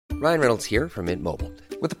Ryan Reynolds here from Mint Mobile.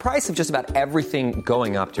 With the price of just about everything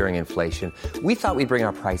going up during inflation, we thought we'd bring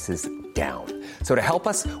our prices down. So to help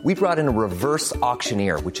us, we brought in a reverse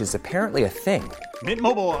auctioneer, which is apparently a thing. Mint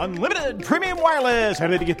Mobile Unlimited Premium Wireless. How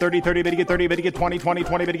to get 30, 30, bit to get 30, bit to get 20, 20,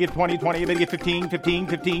 20, bit to get 20, 20, bit to get 15, 15,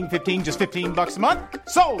 15, 15, just $15 a month?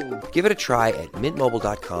 Sold! Give it a try at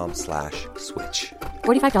mintmobile.com/switch.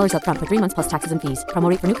 $45 up front for 3 months plus taxes and fees. Promo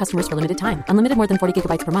rate for new customers for limited time. Unlimited more than 40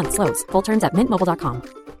 gigabytes per month. Slows full terms at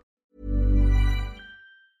mintmobile.com.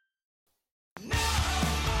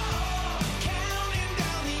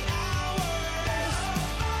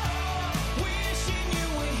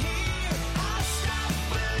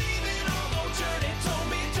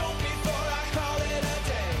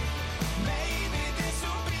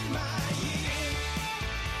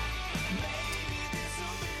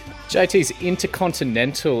 JT's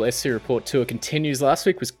Intercontinental SC Report Tour continues. Last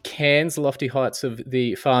week was Cairns, the lofty heights of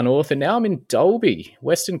the far north, and now I'm in Dalby,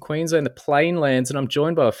 Western Queensland, the Plainlands, and I'm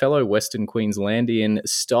joined by a fellow Western Queenslandian,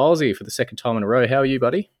 Stylesy, for the second time in a row. How are you,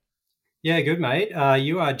 buddy? Yeah, good, mate.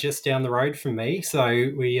 You are just down the road from me, so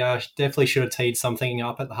we definitely should have teed something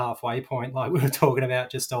up at the halfway point like we were talking about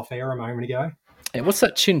just off air a moment ago. And what's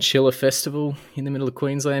that Chinchilla Festival in the middle of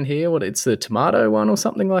Queensland here? What, it's the tomato one or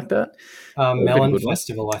something like that? Melon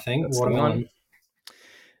Festival, I think. That's Watermelon.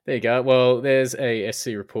 There you go. Well, there's a SC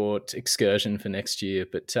Report excursion for next year.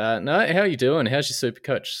 But no, how are you doing? How's your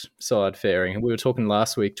Supercoach side faring? We were talking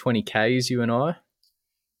last week, 20Ks, you and I.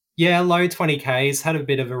 Yeah, low 20Ks. Had a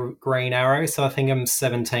bit of a green arrow, so I think I'm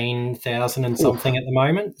 17,000 and something at the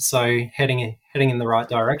moment. So heading in the right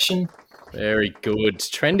direction. Very good.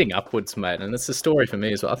 Trending upwards, mate. And it's a story for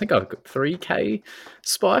me as well. I think I've got 3K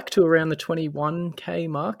spike to around the 21K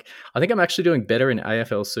mark. I think I'm actually doing better in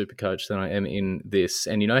AFL Supercoach than I am in this.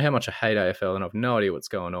 And you know how much I hate AFL and I've no idea what's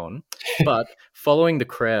going on. But following the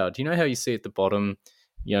crowd, you know how you see at the bottom,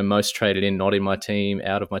 most traded in, not in my team,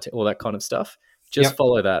 out of my team, all that kind of stuff? Just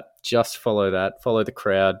follow that. Just follow that. Follow the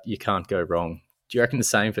crowd. You can't go wrong. Do you reckon the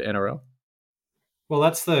same for NRL? Well,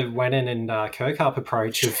 that's the Wennon and Kirkharp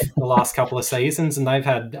approach of the last couple of seasons, and they've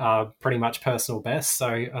had pretty much personal best. So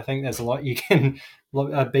I think there's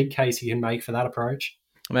a big case you can make for that approach.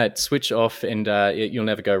 Mate, switch off and you'll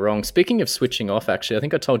never go wrong. Speaking of switching off, actually, I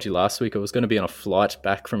think I told you last week I was going to be on a flight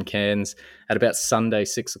back from Cairns at about Sunday,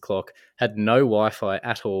 6 o'clock, had no Wi-Fi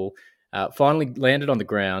at all, finally landed on the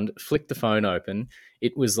ground, flicked the phone open.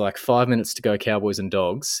 It was like 5 minutes to go, Cowboys and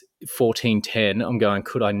Dogs, 14:10. I'm going,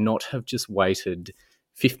 could I not have just waited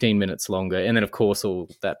 15 minutes longer? And then, of course, all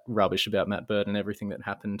that rubbish about Matt Bird and everything that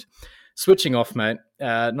happened. Switching off, mate,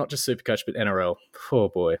 not just Supercoach, but NRL. Oh,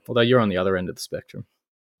 boy. Although you're on the other end of the spectrum.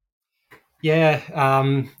 Yeah,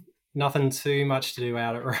 nothing too much to do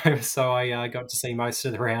out at Rome, so I got to see most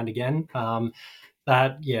of the round again.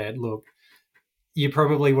 Look, you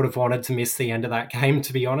probably would have wanted to miss the end of that game,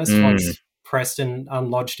 to be honest. Once Preston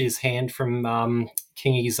unlodged his hand from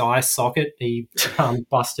Kingy's eye socket, he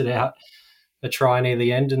busted out a try near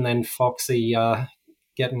the end, and then Foxy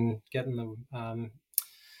getting the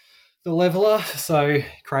leveler. So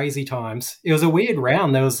crazy times. It was a weird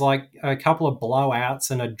round. There was like a couple of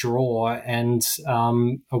blowouts and a draw and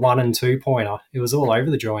a 1 and 2 pointer. It was all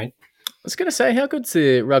over the joint. I was going to say, how good's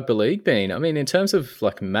the rugby league been? I mean, in terms of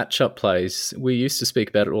like matchup plays, we used to speak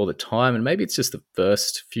about it all the time, and maybe it's just the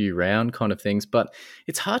first few round kind of things, but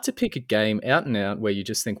it's hard to pick a game out and out where you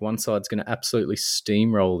just think one side's going to absolutely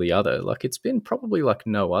steamroll the other. Like, it's been probably like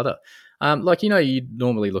no other. You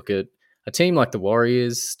normally look at a team like the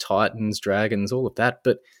Warriors, Titans, Dragons, all of that,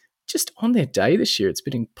 but just on their day this year, it's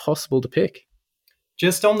been impossible to pick.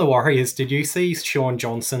 Just on the Warriors, did you see Sean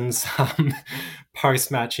Johnson's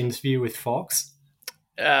post-match interview with Fox?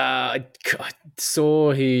 I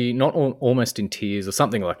saw he, not almost in tears or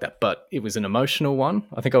something like that, but it was an emotional one.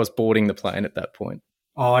 I think I was boarding the plane at that point.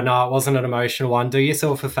 Oh, no, it wasn't an emotional one. Do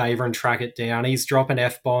yourself a favour and track it down. He's dropping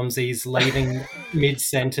F-bombs. He's leaving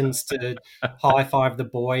mid-sentence to high-five the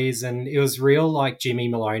boys, and it was real, like, Jimmy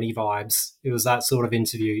Maloney vibes. It was that sort of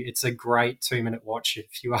interview. It's a great 2-minute watch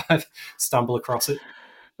if you stumble across it.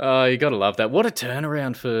 Oh, you got to love that. What a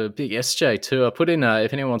turnaround for Big SJ too. I put in,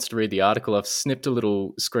 if anyone wants to read the article, I've snipped a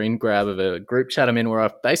little screen grab of a group chat I'm in where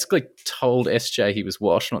I've basically told SJ he was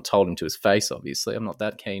washed. Not told him to his face, obviously. I'm not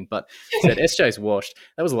that keen, but said SJ's washed.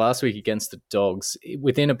 That was last week against the Dogs.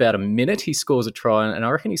 Within about a minute, he scores a try, and I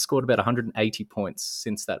reckon he scored about 180 points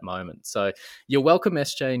since that moment. So you're welcome,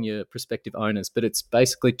 SJ, and your prospective owners, but it's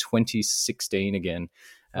basically 2016 again.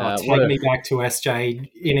 Take me back to SJ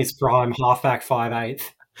in his prime, halfback 5'8",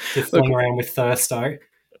 just flying around with Thursto.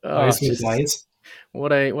 Those were days.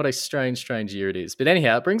 What a strange year it is. But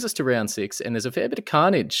anyhow, it brings us to round 6, and there's a fair bit of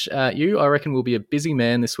carnage. I reckon, will be a busy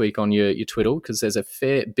man this week on your twiddle, because there's a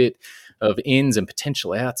fair bit of ins and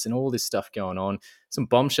potential outs and all this stuff going on. Some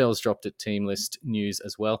bombshells dropped at team list news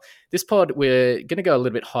as well. This pod, we're going to go a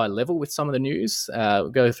little bit high level with some of the news.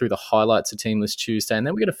 We'll go through the highlights of team list Tuesday, and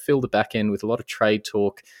then we're going to fill the back end with a lot of trade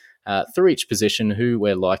talk through each position, who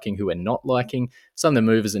we're liking, who we're not liking, some of the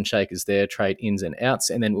movers and shakers there, trade ins and outs,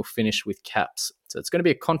 and then we'll finish with caps. So it's going to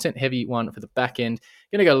be a content-heavy one for the back end.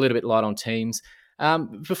 Going to go a little bit light on teams.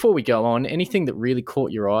 Before we go on, anything that really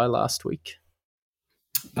caught your eye last week?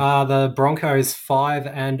 The Broncos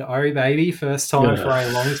 5-0, baby. First time for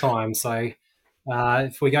a long time. So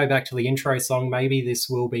if we go back to the intro song, maybe this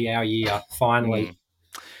will be our year, finally.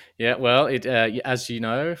 Yeah, well, as you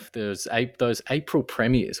know, there's those April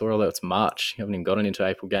premiers, or although it's March, you haven't even gotten into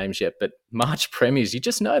April games yet, but March premiers, you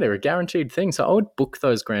just know they're a guaranteed thing. So I would book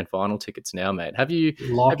those grand final tickets now, mate. Have you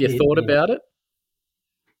thought about it?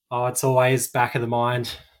 Oh, it's always back of the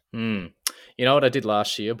mind. You know what I did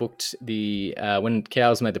last year? Booked the when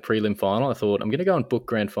Cows made the prelim final. I thought I'm going to go and book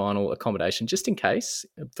grand final accommodation just in case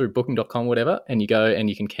through booking.com, whatever. And you go and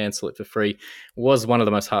you can cancel it for free. Was one of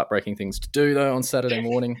the most heartbreaking things to do though on Saturday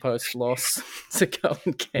morning post loss to go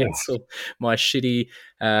and cancel my shitty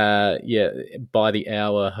by the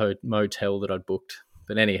hour motel that I'd booked.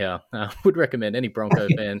 But anyhow, would recommend any Bronco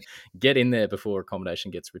fan get in there before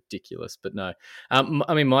accommodation gets ridiculous. But no,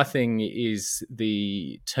 I mean, my thing is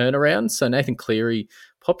the turnaround. So Nathan Cleary,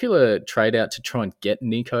 popular trade out to try and get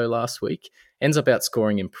Nico last week, ends up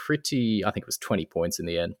outscoring him I think it was 20 points in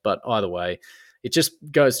the end. But either way, it just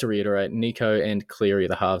goes to reiterate, Nico and Cleary are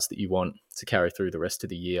the halves that you want to carry through the rest of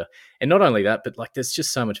the year. And not only that, but like there's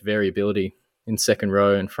just so much variability in second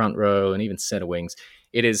row and front row and even centre wings.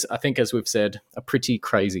 It is, I think, as we've said, a pretty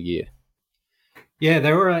crazy year. Yeah,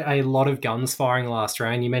 there were a lot of guns firing last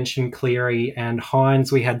round. You mentioned Cleary and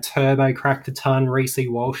Hines. We had Turbo cracked a ton. Reece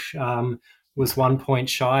Walsh was 1 point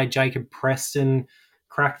shy. Jacob Preston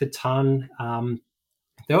cracked a ton.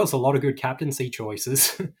 There was a lot of good captaincy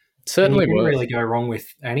choices. Certainly, you couldn't really go wrong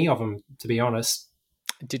with any of them, to be honest.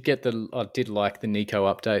 I did like the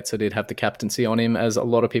Nico updates. I did have the captaincy on him, as a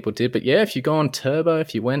lot of people did. But yeah, if you go on Turbo,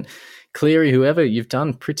 if you went Cleary, whoever, you've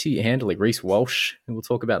done pretty handily. Reece Walsh, who we'll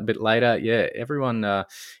talk about a bit later. Yeah, everyone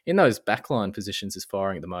in those backline positions is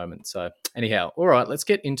firing at the moment. So anyhow, all right, let's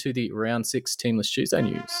get into the round 6 Teamless Tuesday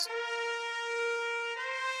news.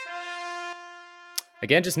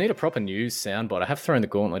 Again, just need a proper news soundbite. I have thrown the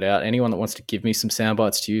gauntlet out. Anyone that wants to give me some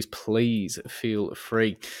soundbites to use, please feel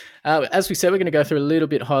free. As we said, we're going to go through a little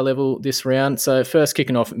bit high level this round. So first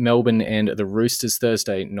kicking off Melbourne and the Roosters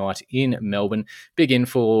Thursday night in Melbourne. Big in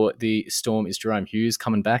for the Storm is Jerome Hughes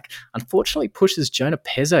coming back. Unfortunately, pushes Jonah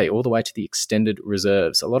Pezze all the way to the extended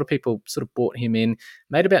reserves. A lot of people sort of bought him in,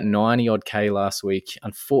 made about 90-odd K last week.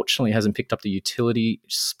 Unfortunately, hasn't picked up the utility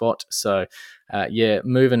spot. So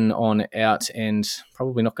moving on out and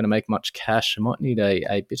probably not going to make much cash. I might need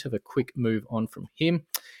a bit of a quick move on from him.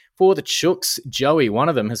 For the Chooks, Joey, one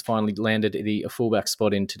of them has finally landed the fullback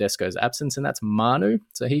spot in Tedesco's absence, and that's Manu.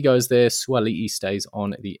 So he goes there. Suali'i stays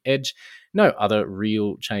on the edge. No other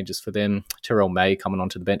real changes for them. Terrell May coming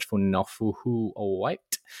onto the bench for Nofuhu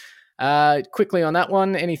White. Quickly on that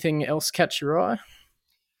one, anything else catch your eye?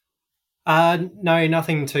 No,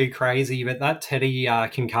 nothing too crazy, but that Teddy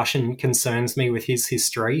concussion concerns me with his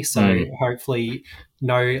history, so hopefully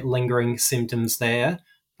no lingering symptoms there.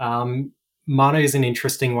 Manu's an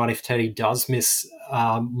interesting one if Teddy does miss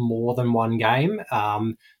more than one game,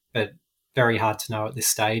 but very hard to know at this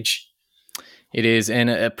stage. It is, and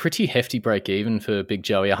a pretty hefty break even for Big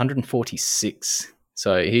Joey, 146.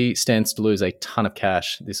 So he stands to lose a ton of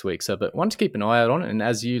cash this week. So, but one to keep an eye out on, and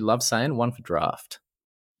as you love saying, one for draft.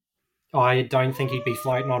 I don't think he'd be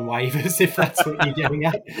floating on waivers if that's what you're getting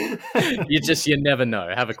at. You never know.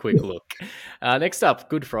 Have a quick look. Next up,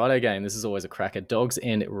 Good Friday game. This is always a cracker. Dogs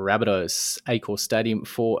and Rabbitohs, Accor Stadium,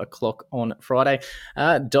 4 o'clock on Friday.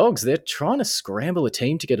 Dogs, they're trying to scramble a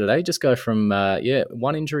team together today. Just go from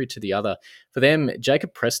one injury to the other. For them,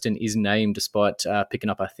 Jacob Preston is named despite picking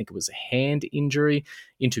up, I think it was a hand injury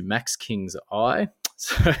into Max King's eye.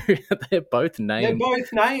 So they're both named. They're both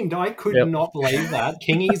named. I could not believe that.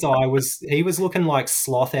 Kingy's eye was looking like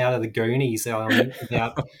Sloth out of the Goonies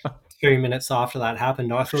about 2 minutes after that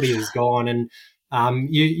happened. I thought he was gone. And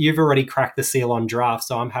you've already cracked the seal on draft,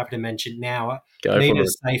 so I'm happy to mention now. I need a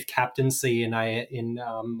safe captaincy in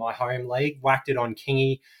my home league. Whacked it on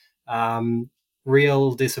Kingy.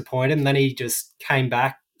 Real disappointed. And then he just came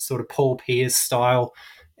back, sort of Paul Pierce style,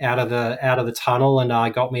 out of the tunnel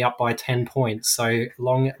and got me up by 10 points. So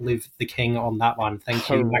long live the king on that one. Thank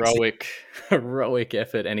you, Maxi. Heroic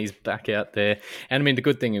effort, and he's back out there. And I mean, the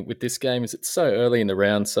good thing with this game is it's so early in the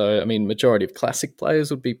round. So I mean, majority of classic players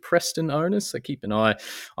would be Preston owners. So keep an eye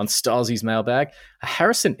on Starsey's mailbag.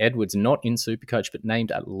 Harrison Edwards not in Supercoach, but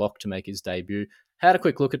named at lock to make his debut. Had a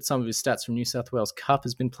quick look at some of his stats from New South Wales Cup.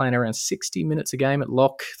 Has been playing around 60 minutes a game at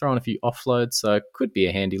lock, throwing a few offloads, so could be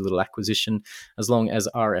a handy little acquisition as long as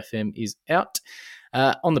RFM is out.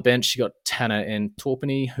 On the bench, you got Tanner and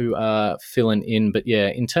Torpenny who are filling in. But yeah,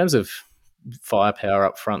 in terms of firepower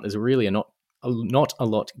up front, there's really not a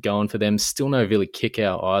lot going for them. Still no Billy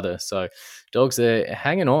Kickout either. So Dogs are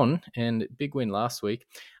hanging on, and big win last week.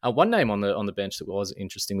 One name on the bench that was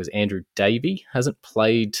interesting was Andrew Davey. Hasn't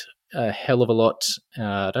played a hell of a lot.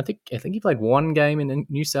 I think he played one game in the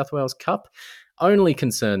New South Wales Cup. Only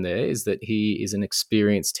concern there is that he is an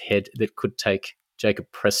experienced head that could take Jacob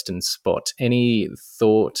Preston's spot. Any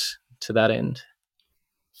thought to that end?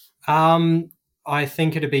 I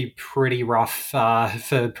think it'd be pretty rough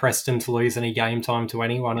for Preston to lose any game time to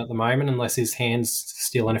anyone at the moment, unless his hand's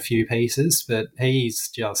still in a few pieces. But he's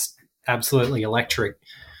just absolutely electric.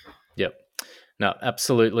 Yep. No,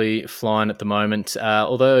 absolutely flying at the moment.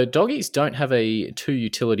 Although Doggies don't have a 2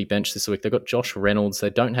 utility bench this week. They've got Josh Reynolds. They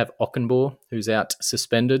don't have Ockenbaugh, who's out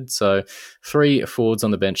suspended. So 3 forwards on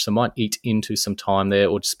the bench. So might eat into some time there,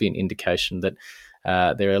 or just be an indication that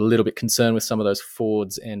they're a little bit concerned with some of those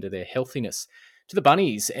forwards and their healthiness. To the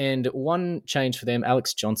Bunnies, and one change for them,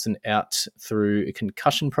 Alex Johnson out through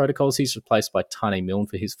concussion protocols. He's replaced by Tane Milne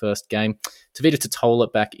for his first game. Tavita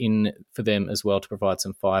Totola back in for them as well to provide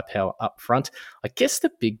some firepower up front. I guess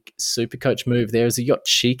the big Supercoach move there is a Yacht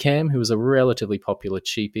Chicam, who was a relatively popular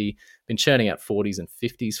cheapie, been churning out 40s and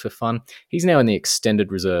 50s for fun. He's now in the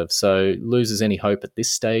extended reserve, so loses any hope at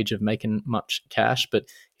this stage of making much cash, but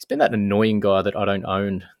he's been that annoying guy that I don't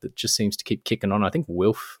own that just seems to keep kicking on. I think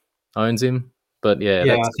Wilf owns him. But yeah,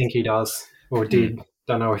 I think he does, or did.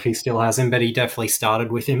 Don't know if he still has him, but he definitely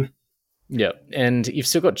started with him. Yeah, and you've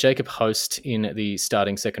still got Jacob Host in the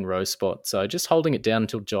starting second row spot. So just holding it down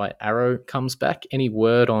until Jai Arrow comes back. Any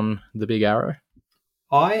word on the big Arrow?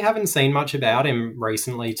 I haven't seen much about him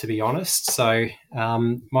recently, to be honest. So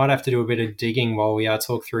might have to do a bit of digging while we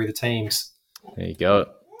talk through the teams. There you go.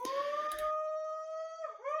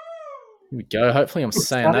 Here we go. Hopefully I'm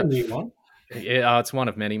saying that. A new one? Yeah, it's one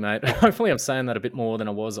of many, mate. Hopefully I'm saying that a bit more than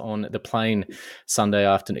I was on the plane Sunday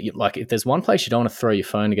afternoon. Like, if there's one place you don't want to throw your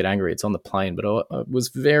phone to get angry, it's on the plane. But I was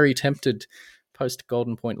very tempted post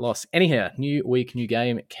Golden Point loss. Anyhow, new week, new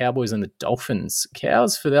game, Cowboys and the Dolphins.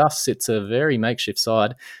 Cows, for us, it's a very makeshift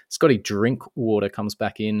side. Scotty Drinkwater comes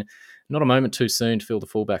back in. Not a moment too soon to fill the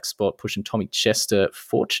fullback spot, pushing Tommy Chester,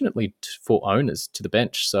 fortunately for owners, to the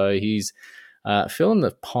bench. So he's filling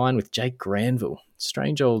the pine with Jake Granville.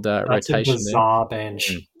 Strange old rotation. That's a bizarre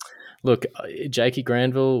bench. Look, Jakey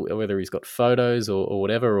Granville, whether he's got photos or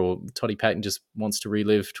whatever, or Toddy Payton just wants to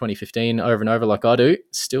relive 2015 over and over like I do,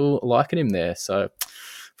 still liking him there. So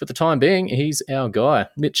for the time being, he's our guy.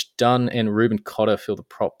 Mitch Dunn and Ruben Cotter fill the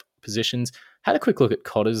prop positions. Had a quick look at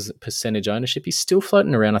Cotter's percentage ownership. He's still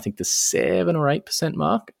floating around, I think, the 7 or 8%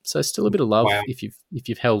 mark. So still a bit of love if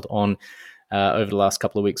you've held on over the last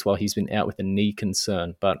couple of weeks while he's been out with a knee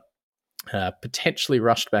concern. But potentially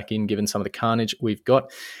rushed back in given some of the carnage we've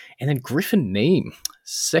got. And then Griffin Neame,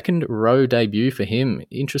 second row debut for him.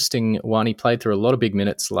 Interesting one. He played through a lot of big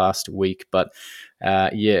minutes last week, but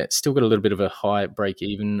still got a little bit of a high break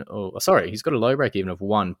even. He's got a low break even of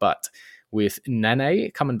 1, but with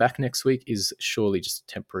Nane coming back next week is surely just a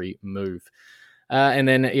temporary move. And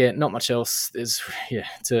then, not much else. It's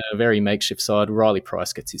a very makeshift side. Riley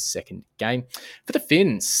Price gets his second game. For the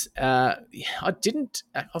Finns, I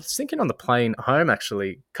was thinking on the plane home,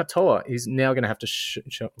 actually, Katoa is now going to have to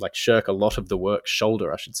shirk a lot of the work,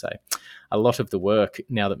 a lot of the work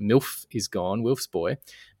now that Milf is gone, Wilf's boy.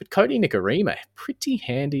 But Cody Nikarima, pretty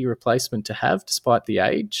handy replacement to have despite the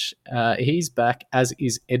age. He's back, as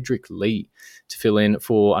is Edric Lee, to fill in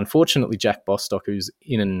for, unfortunately, Jack Bostock, who's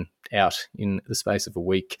in and out in the space of a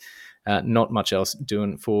week. Not much else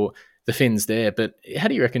doing for the Finns there. But how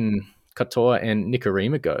do you reckon Katoa and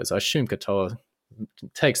Nikarima goes? I assume Katoa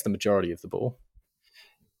takes the majority of the ball.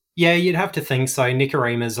 Yeah, you'd have to think so.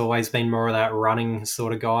 Nikarima's always been more of that running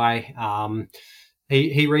sort of guy.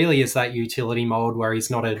 He really is that utility mold where he's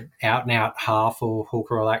not an out-and-out half or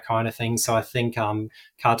hooker or that kind of thing. So I think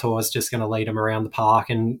Katoa's just going to lead him around the park,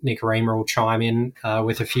 and Nikarima will chime in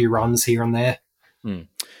with a few runs here and there.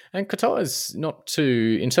 And Katoa's not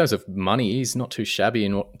too, in terms of money, he's not too shabby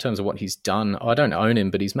in terms of what he's done. I don't own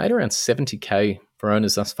him, but he's made around 70k for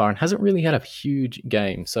owners thus far and hasn't really had a huge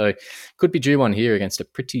game. So could be due one here against a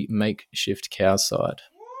pretty makeshift Cows side.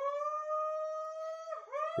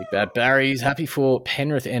 Big Bad Barry's happy for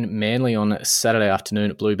Penrith and Manly on Saturday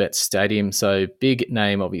afternoon at Bluebet Stadium. So big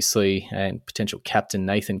name, obviously, and potential captain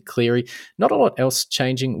Nathan Cleary. Not a lot else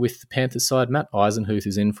changing with the Panthers side. Matt Eisenhuth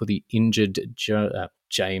is in for the injured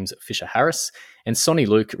James Fisher-Harris. And Sonny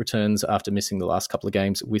Luke returns after missing the last couple of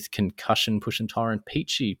games with concussion, pushing Tyrone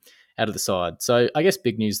Peachy out of the side. So I guess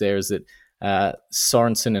big news there is that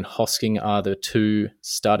Sorensen and Hosking are the two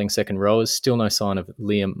starting second rowers. Still no sign of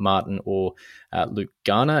Liam Martin or Luke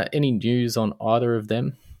Garner. Any news on either of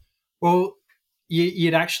them? Well,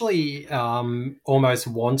 you'd actually almost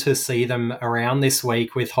want to see them around this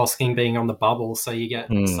week with Hosking being on the bubble, so you get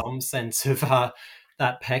some sense of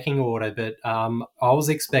that pecking order. But I was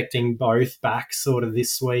expecting both back sort of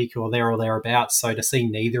this week or thereabouts, so to see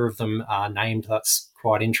neither of them named, that's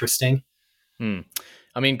quite interesting.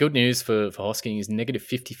 I mean, good news for Hosking is negative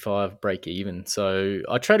 55 break even. So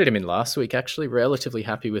I traded him in last week, actually, relatively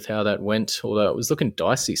happy with how that went, although it was looking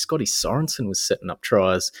dicey. Scotty Sorensen was setting up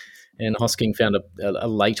tries and Hosking found a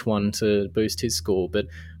late one to boost his score. But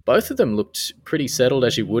both of them looked pretty settled,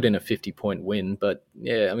 as you would in a 50-point win. But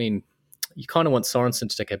yeah, I mean, you kind of want Sorensen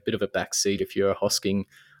to take a bit of a back seat if you're a Hosking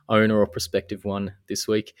owner or prospective one this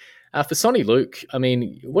week. For Sonny Luke, I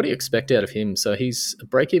mean, what do you expect out of him? So he's a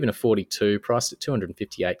break-even of 42, priced at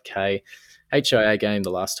 258K. HIA game the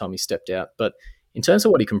last time he stepped out. But in terms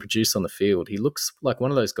of what he can produce on the field, he looks like one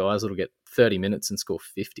of those guys that'll get 30 minutes and score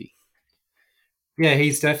 50. Yeah,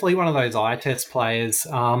 he's definitely one of those eye test players.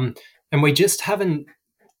 And we just haven't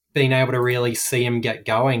been able to really see him get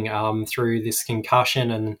going through this concussion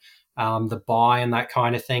and the bye and that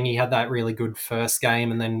kind of thing. He had that really good first game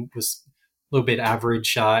and then was a little bit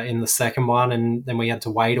average in the second one, and then we had to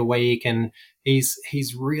wait a week, and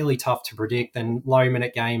he's really tough to predict. And low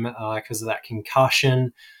minute game because of that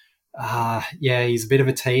concussion. Yeah, he's a bit of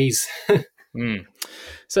a tease.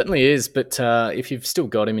 Certainly is, but if you've still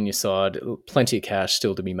got him in your side, plenty of cash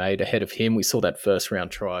still to be made ahead of him. We saw that first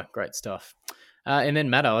round try. Great stuff. And then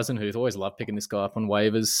Matt Eisenhuth, always love picking this guy up on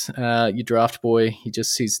waivers. Your draft boy,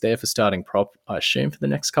 he's there for starting prop, I assume, for the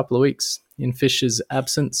next couple of weeks in Fisher's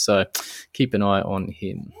absence, so keep an eye on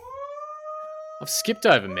him. I've skipped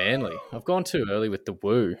over Manly. I've gone too early with the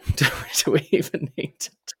woo. Do we even need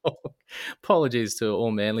to talk? Apologies to all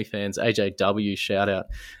Manly fans. AJW, shout out,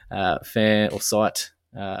 fan or site,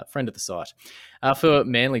 friend of the site. For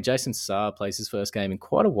Manly, Jason Saar plays his first game in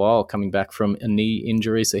quite a while, coming back from a knee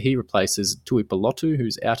injury. So he replaces Tui Pelotu,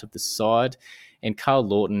 who's out of the side, and Carl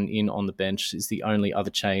Lawton in on the bench is the only other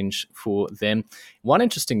change for them. One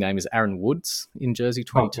interesting name is Aaron Woods in jersey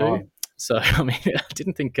 22. Oh, so, I mean, I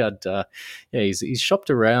didn't think he's shopped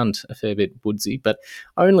around a fair bit, Woodsy, but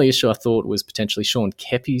only issue I thought was potentially Sean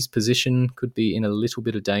Kepi's position could be in a little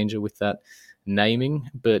bit of danger with that naming.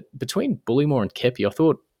 But between Bullymore and Kepi, I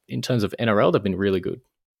thought in terms of NRL, they've been really good.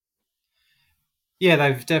 Yeah,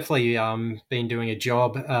 they've definitely been doing a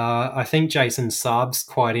job. I think Jason Saab's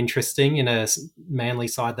quite interesting in a Manly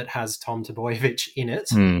side that has Tom Tebojevic in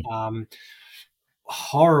it.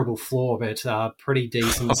 Horrible floor, but pretty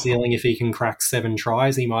decent ceiling. If he can crack 7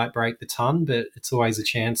 tries, he might break the ton, but it's always a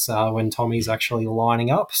chance when Tommy's actually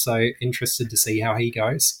lining up. So interested to see how he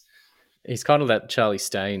goes. He's kind of that Charlie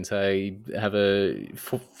Staines. They have a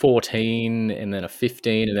 14 and then a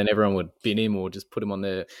 15, and then everyone would bin him or just put him on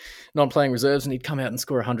their non-playing reserves, and he'd come out and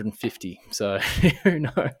score 150. So who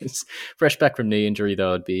knows? Fresh back from knee injury,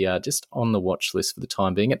 though, would be just on the watch list for the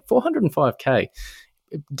time being at 405K.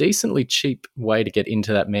 Decently cheap way to get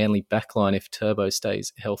into that Manly backline if Turbo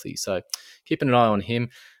stays healthy. So keeping an eye on him.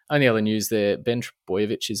 Only other news there, Ben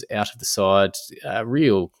Trbojevic is out of the side.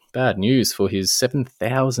 Real bad news for his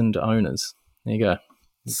 7,000 owners. There you go.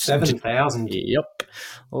 7,000? Yep.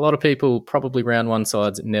 A lot of people, probably round one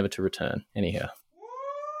sides, never to return. Anyhow.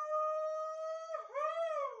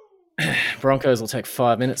 Broncos will take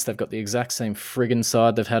 5 minutes. They've got the exact same friggin'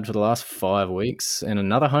 side they've had for the last 5 weeks. And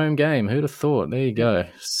another home game. Who'd have thought? There you go.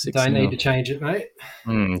 6-0. Don't need to change it, mate.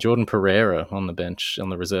 Jordan Pereira on the bench, on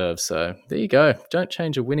the reserve. So there you go. Don't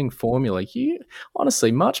change a winning formula.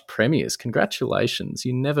 Honestly, March Premiers, congratulations.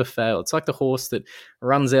 You never fail. It's like the horse that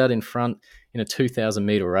runs out in front in a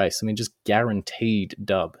 2,000-metre race. I mean, just guaranteed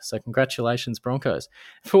dub. So congratulations, Broncos.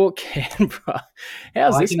 For Canberra,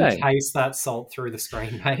 how's this name? I can taste that salt through the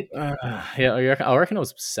screen, mate. Yeah, I reckon I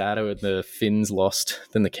was sadder when the Finns lost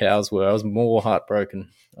than the Cows were. I was more heartbroken.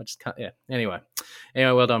 I just can't. Yeah. Anyway,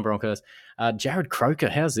 well done, Broncos. Jared Croker,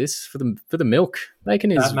 how's this for the milk? Making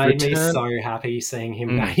his that made return. Me so happy seeing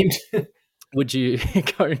him named. Would you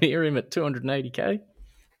go near him at 280K?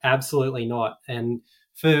 Absolutely not. And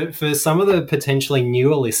for some of the potentially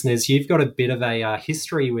newer listeners, you've got a bit of a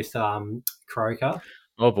history with Croker.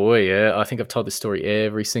 Oh boy, yeah. I think I've told this story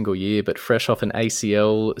every single year, but fresh off an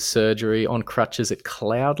ACL surgery on crutches at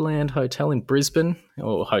Cloudland Hotel in Brisbane,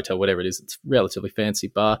 or hotel, whatever it is. It's a relatively fancy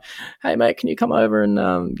bar. Hey mate, can you come over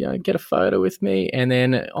and get a photo with me? And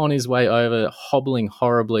then on his way over, hobbling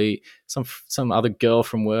horribly, some other girl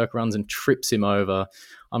from work runs and trips him over.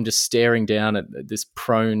 I'm just staring down at this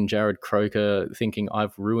prone Jared Croker, thinking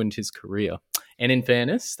I've ruined his career. And in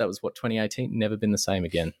fairness, that was 2018. Never been the same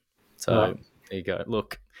again. So. Right. There you go.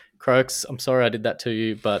 Look, Croaks, I'm sorry I did that to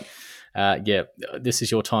you, but this is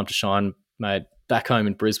your time to shine, mate. Back home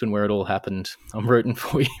in Brisbane where it all happened. I'm rooting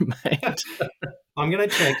for you, mate. I'm going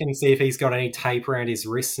to check and see if he's got any tape around his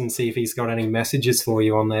wrists and see if he's got any messages for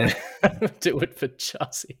you on there. Do it for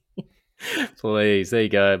Chelsea. Please, there you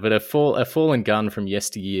go. But a fallen gun from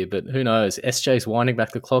yesteryear. But who knows? SJ's winding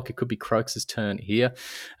back the clock. It could be Croaks' turn here.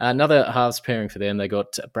 Another halves pairing for them. They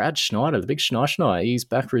got Brad Schneider, the big Schneider. He's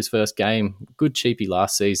back for his first game. Good cheapie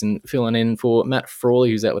last season, filling in for Matt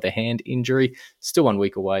Frawley, who's out with a hand injury. Still 1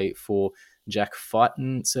 week away for Jack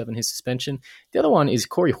Fighton serving his suspension. The other one is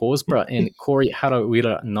Corey Horsburgh and Corey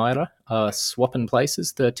Harawira Naira swapping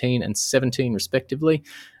places, 13 and 17 respectively.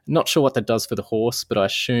 Not sure what that does for the horse, but I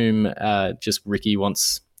assume just Ricky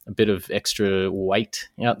wants a bit of extra weight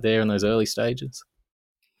out there in those early stages.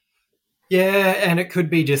 Yeah, and it could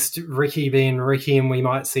be just Ricky being Ricky, and we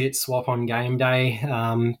might see it swap on game day.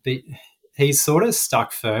 But he's sort of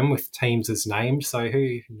stuck firm with teams as named, so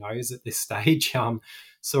who knows at this stage.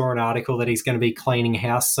 Saw an article that he's going to be cleaning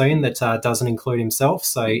house soon that doesn't include himself,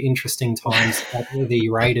 so interesting times at the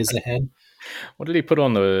Raiders ahead. What did he put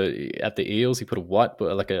on at the Eels? He put a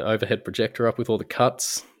like an overhead projector up with all the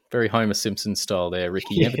cuts. Very Homer Simpson style there,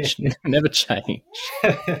 Ricky. Never change.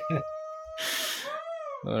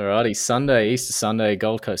 Alrighty, Sunday, Easter Sunday,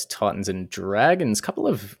 Gold Coast Titans and Dragons. A couple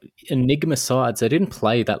of enigma sides. They didn't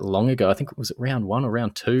play that long ago. I think it was round 1 or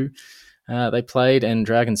round 2. They played and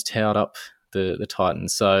Dragons towed up the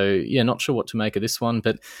Titans. So, yeah, not sure what to make of this one.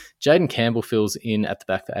 But Jaden Campbell fills in at the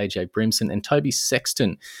back for AJ Brimson. And Toby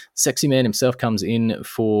Sexton, sexy man himself, comes in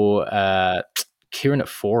for Kieran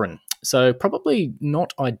Foran. So probably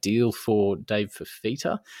not ideal for Dave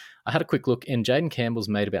Fafita. I had a quick look, and Jaden Campbell's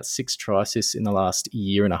made about 6 try assists in the last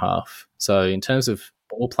year and a half. So in terms of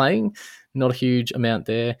ball playing, not a huge amount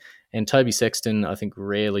there. And Toby Sexton, I think,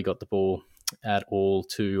 rarely got the ball at all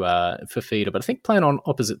to Fafita, but I think playing on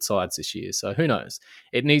opposite sides this year. So who knows?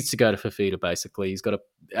 It needs to go to Fafita, basically. He's got an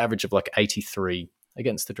average of like 83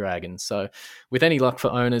 against the Dragons. So with any luck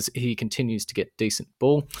for owners, he continues to get decent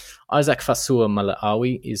ball. Isaac Fasua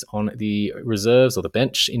Malaawi is on the reserves or the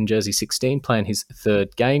bench in jersey 16, playing his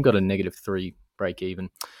 3rd game, got a -3 break even.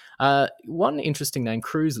 One interesting name,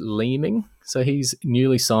 Cruz Leeming. So he's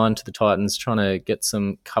newly signed to the Titans, trying to get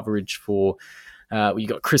some coverage for you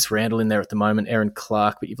got Chris Randall in there at the moment, Aaron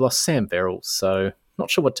Clark, but you've lost Sam Verrills. So not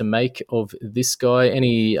sure what to make of this guy.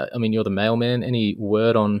 You're the mailman. Any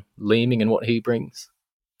word on Leeming and what he brings?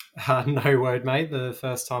 No word, mate. The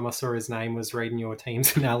first time I saw his name was reading your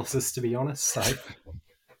team's analysis, to be honest. So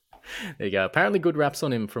there you go. Apparently good raps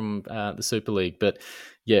on him from the Super League. But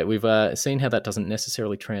yeah, we've seen how that doesn't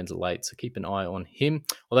necessarily translate. So keep an eye on him.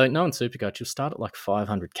 Although no one Supercoach, you'll start at like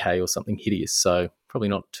 500k or something hideous. So probably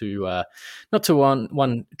not too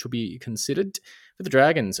one to be considered. For the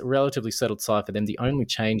Dragons, a relatively settled side for them. The only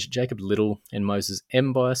change, Jacob Little and Moses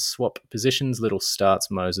Mbye swap positions. Little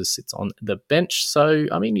starts, Moses sits on the bench. So,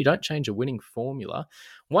 I mean, you don't change a winning formula.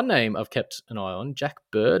 One name I've kept an eye on, Jack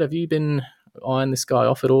Bird. Have you been eyeing this guy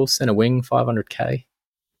off at all? Centre wing, 500k.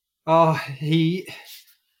 Oh,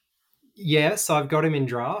 yes, I've got him in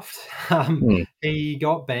draft. He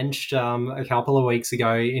got benched a couple of weeks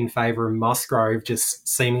ago in favour of Musgrove, just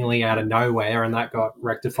seemingly out of nowhere, and that got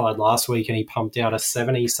rectified last week, and he pumped out a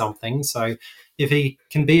 70-something. So if he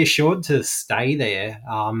can be assured to stay there,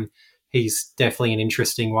 he's definitely an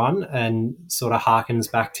interesting one, and sort of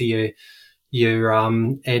harkens back to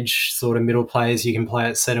your edge sort of middle players you can play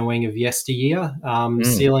at centre wing of yesteryear.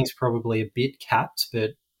 Ceiling's probably a bit capped,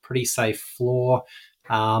 but pretty safe floor.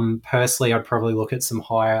 Personally, I'd probably look at some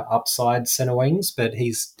higher upside centre wings, but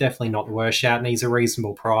he's definitely not the worst shout, and he's a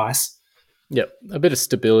reasonable price. Yep, a bit of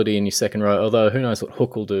stability in your second row, although who knows what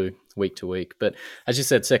Hook will do week to week. But as you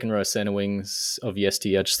said, second row centre wings of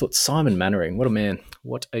yesteryear, I just thought Simon Mannering, what a man,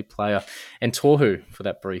 what a player. And Tohu for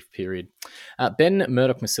that brief period. Ben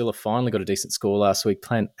Murdoch-Masila finally got a decent score last week,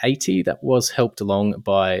 playing 80. That was helped along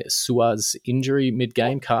by Sua's injury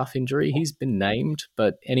mid-game, calf injury. He's been named,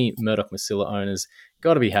 but any Murdoch-Masila owners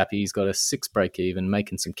got to be happy. He's got a 6 break even,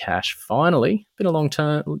 making some cash. Finally, been a long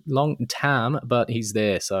time, but he's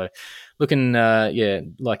there. So looking,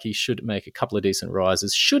 like he should make a couple of decent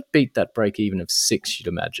rises. Should beat that break even of 6, you'd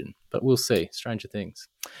imagine. But we'll see. Stranger things.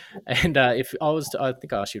 And if I was to, I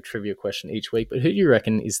think I ask you a trivia question each week, but who do you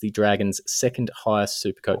reckon is the Dragons' second highest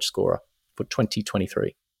Supercoach scorer for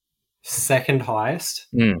 2023? Second highest?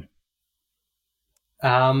 Mm.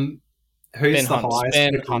 Who's Ben the Hunt. highest?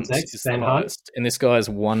 Ben for Hunt context? is Ben the Hunt. highest, and this guy is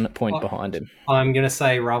 1 point behind him. I'm going to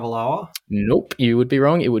say Ravalawa. Nope, you would be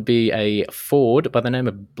wrong. It would be a forward by the name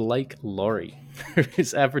of Blake Laurie, who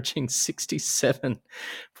is averaging 67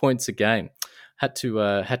 points a game. Had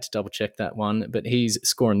to double check that one, but he's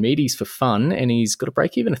scoring meaties for fun, and he's got a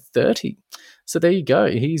break even of 30. So there you go.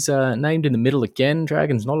 He's named in the middle again.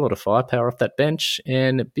 Dragons, not a lot of firepower off that bench,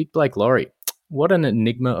 and big Blake Laurie. What an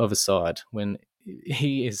enigma of a side when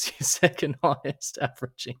he is his second highest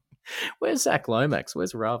averaging. Where's Zach Lomax?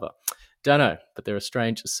 Where's Rava? Don't know, but they're a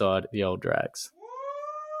strange side, the old Drags.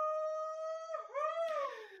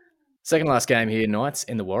 Second last game here, Knights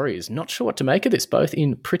and the Warriors. Not sure what to make of this, both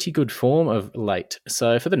in pretty good form of late.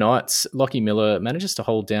 So for the Knights, Lockie Miller manages to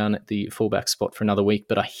hold down the fullback spot for another week,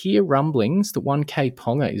 but I hear rumblings that 1K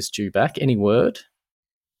Ponga is due back. Any word?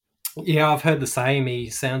 Yeah, I've heard the same. He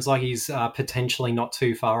sounds like he's potentially not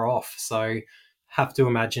too far off. So have to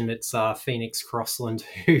imagine it's Phoenix Crossland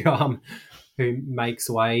who makes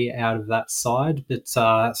way out of that side. But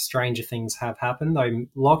stranger things have happened. Though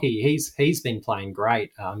Lockie, he's been playing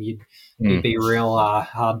great. You'd be real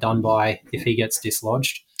hard done by if he gets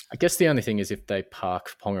dislodged. I guess the only thing is if they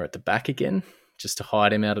park Ponga at the back again, just to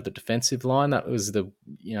hide him out of the defensive line. That was the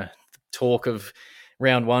talk of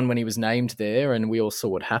round 1 when he was named there, and we all saw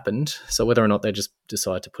what happened. So whether or not they just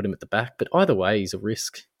decide to put him at the back, but either way, he's a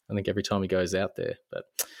risk, I think, every time he goes out there. But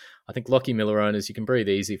I think Lockie Miller owners, you can breathe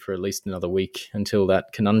easy for at least another week until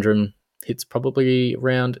that conundrum hits probably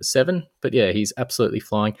round 7. But yeah, he's absolutely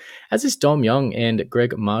flying, as is Dom Young and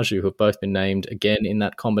Greg Marju, who have both been named again in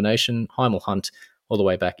that combination. Heimel Hunt all the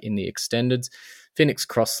way back in the extendeds. Phoenix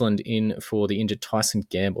Crossland in for the injured Tyson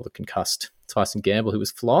Gamble, the concussed Tyson Gamble, who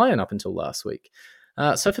was flying up until last week.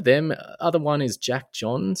 So for them, other one is Jack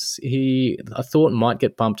Johns. I thought might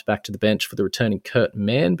get bumped back to the bench for the returning Kurt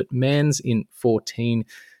Mann, but Mann's in 14.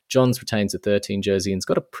 Johns retains a 13 jersey and's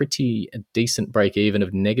got a pretty decent break even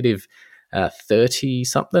of negative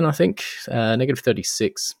 30-something, I think, negative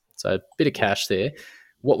 36. So a bit of cash there.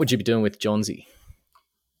 What would you be doing with Johnsy?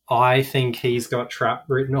 I think he's got trap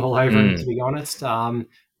written all over him, to be honest.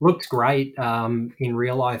 Looked great in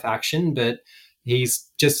real life action, but he's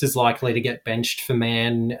just as likely to get benched for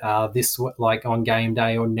Man on game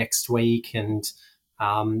day or next week. And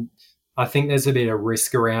I think there's a bit of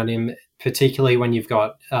risk around him, particularly when you've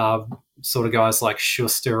got sort of guys like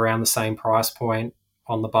Schuster around the same price point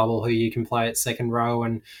on the bubble who you can play at second row.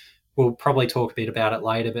 And we'll probably talk a bit about it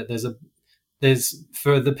later, but there's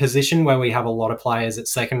for the position where we have a lot of players at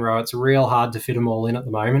second row, it's real hard to fit them all in at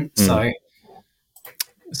the moment. So I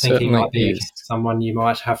think he might be someone you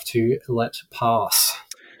might have to let pass.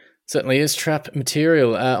 Certainly is trap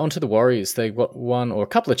material. Onto the Warriors. They've got one or a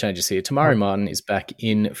couple of changes here. Tamari Martin is back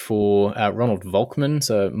in for Ronald Volkman.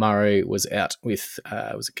 So Murray was out with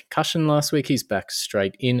was a concussion last week. He's back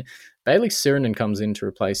straight in. Bailey Sirinen comes in to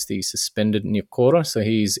replace the suspended Niokora, so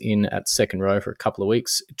he's in at second row for a couple of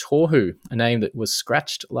weeks. Torhu, a name that was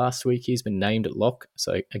scratched last week, he's been named at lock.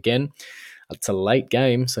 So again, it's a late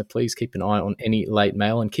game, so please keep an eye on any late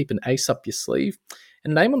mail and keep an ace up your sleeve.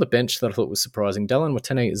 And a name on the bench that I thought was surprising, Dallin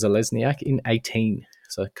Watene-Zalesniak in 18.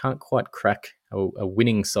 So can't quite crack a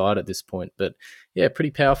winning side at this point. But yeah, pretty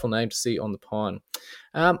powerful name to see on the pine.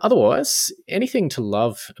 Otherwise, anything to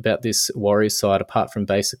love about this Warriors side apart from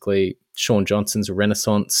basically Sean Johnson's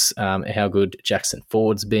renaissance, how good Jackson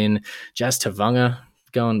Ford's been, Jazz Tavanga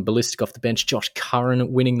going ballistic off the bench, Josh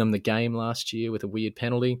Curran winning them the game last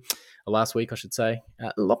week, I should say.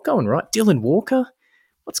 A lot going right. Dylan Walker,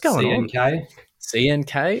 what's going on?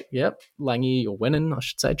 CNK, yep. Langy or Wennon, I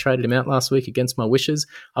should say, traded him out last week against my wishes.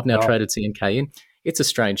 I've now traded CNK in. It's a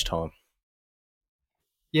strange time.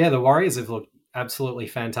 Yeah, the Warriors have looked absolutely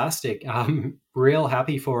fantastic. Real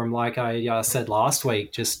happy for him, like I said last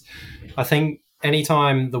week. I think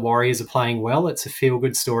anytime the Warriors are playing well, it's a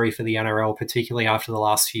feel-good story for the NRL, particularly after the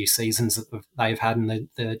last few seasons that they've had and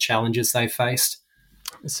the challenges they've faced.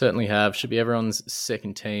 Certainly have. Should be everyone's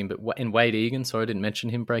second team. But in Wade Egan, sorry I didn't mention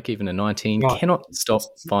him, break even at 19, cannot stop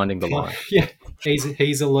finding the line. Yeah,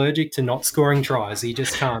 he's allergic to not scoring tries. He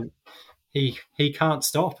just can't. He can't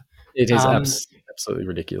stop. It is Absolutely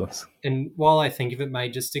ridiculous. And while I think of it,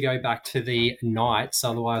 mate, just to go back to the Knights,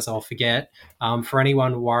 otherwise I'll forget. For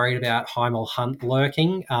anyone worried about Heimel Hunt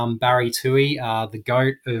lurking, Barry Toohey, the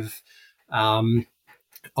goat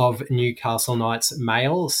of Newcastle Knights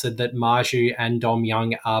male, said that Marju and Dom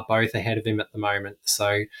Young are both ahead of him at the moment.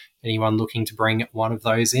 So anyone looking to bring one of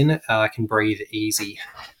those in can breathe easy.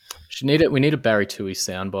 We need a Barry Toohey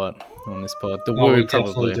soundbite on this pod. The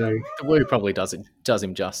Woo probably does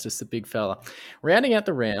him justice, the big fella. Rounding out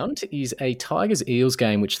the round is a Tigers-Eels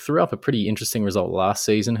game, which threw up a pretty interesting result last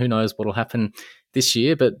season. Who knows what'll happen this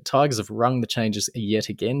year, but Tigers have rung the changes yet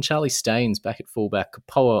again. Charlie Staines back at fullback,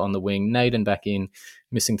 Kapoa on the wing, Naden back in,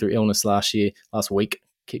 missing through illness last week.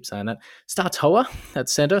 Keep saying that. Startoa at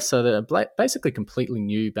centre, so they're basically completely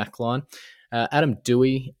new backline. Adam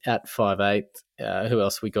Dewey at 5'8". Who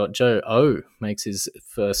else we got? Joe O makes his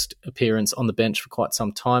first appearance on the bench for quite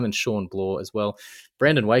some time, and Sean Blaw as well.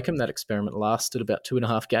 Brandon Wakeham, that experiment lasted about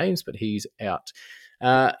 2.5 games, but he's out.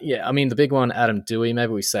 The big one, Adam Dewey,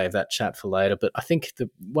 maybe we save that chat for later, but I think the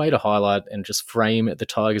way to highlight and just frame the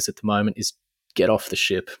Tigers at the moment is get off the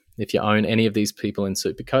ship. If you own any of these people in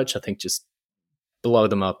Supercoach, I think just blow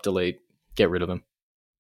them up, delete, get rid of them.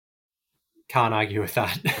 Can't argue with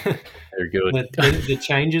that. Very good. The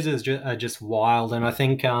changes are just wild, and I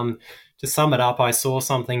think to sum it up, I saw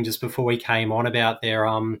something just before we came on about their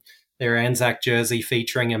Anzac jersey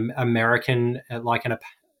featuring an American, like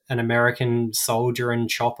an American soldier and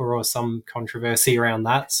chopper, or some controversy around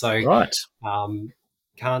that. So right.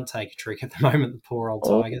 Can't take a trick at the moment. The poor old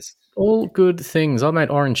Tigers. All good things. Our mate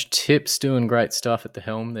Orange Tips doing great stuff at the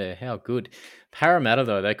helm there. How good. Parramatta,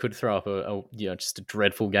 though, they could throw up just a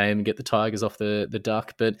dreadful game and get the Tigers off the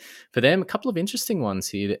duck. But for them, a couple of interesting ones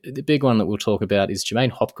here. The big one that we'll talk about is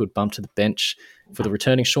Jermaine Hopgood bumped to the bench for the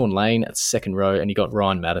returning Sean Lane at second row, and you got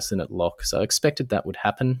Ryan Madison at lock. So I expected that would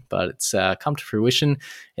happen, but it's come to fruition.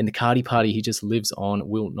 And the Cardi Party, he just lives on,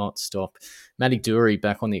 will not stop. Matty Dury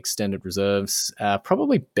back on the extended reserves.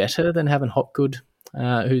 Probably better than having Hopgood,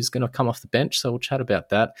 who's going to come off the bench, so we'll chat about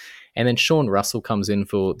that. And then Sean Russell comes in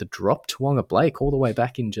for the drop, Twonga Blake, all the way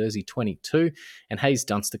back in jersey 22, and Hayes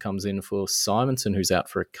Dunster comes in for Simonson, who's out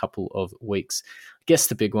for a couple of weeks. I guess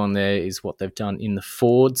the big one there is what they've done in the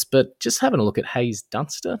forwards, but just having a look at Hayes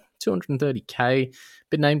Dunster, 230k,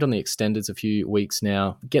 been named on the extendeds a few weeks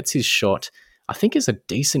now, gets his shot. I think is a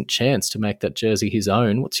decent chance to make that jersey his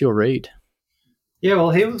own. What's your read? Yeah,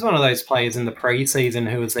 well, he was one of those players in the pre-season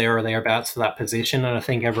who was there or thereabouts for that position, and I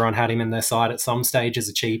think everyone had him in their side at some stage as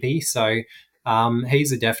a cheapie. So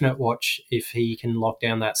he's a definite watch if he can lock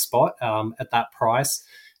down that spot at that price,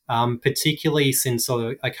 particularly since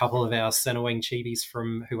a couple of our centre wing cheapies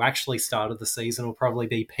who actually started the season will probably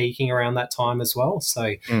be peaking around that time as well.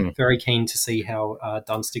 So very keen to see how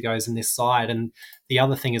Dunster goes in this side. And the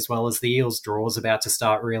other thing as well is the Eels draw is about to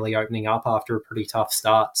start really opening up after a pretty tough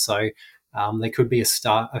start. So there could be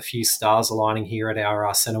a few stars aligning here at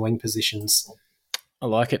our centre wing positions. I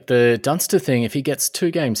like it. The Dunster thing, if he gets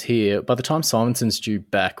 2 games here, by the time Simonson's due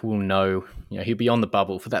back, we'll know, he'll be on the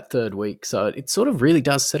bubble for that 3rd week. So it sort of really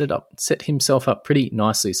does set himself up pretty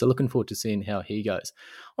nicely. So looking forward to seeing how he goes.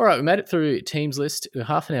 All right, we made it through teams list. We're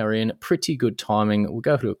half an hour in, pretty good timing. We'll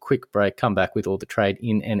go to a quick break, come back with all the trade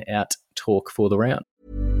in and out talk for the round.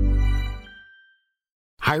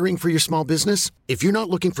 Hiring for your small business? If you're not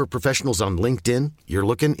looking for professionals on LinkedIn, you're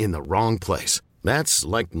looking in the wrong place. That's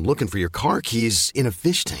like looking for your car keys in a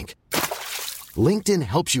fish tank. LinkedIn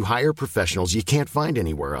helps you hire professionals you can't find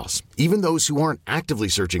anywhere else, even those who aren't actively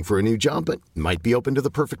searching for a new job but might be open to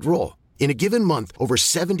the perfect role. In a given month, over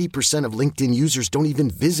 70% of LinkedIn users don't even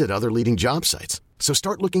visit other leading job sites. So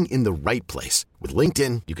start looking in the right place. With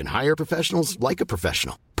LinkedIn, you can hire professionals like a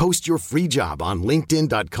professional. Post your free job on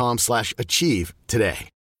linkedin.com/achieve today.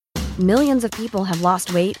 Millions of people have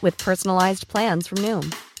lost weight with personalized plans from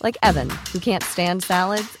Noom. Like Evan, who can't stand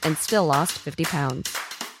salads and still lost 50 pounds.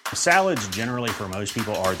 Salads generally for most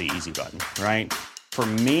people are the easy button, right? For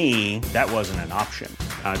me, that wasn't an option.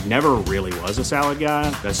 I never really was a salad guy.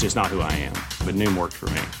 That's just not who I am. But Noom worked for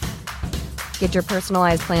me. Get your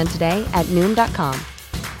personalized plan today at Noom.com.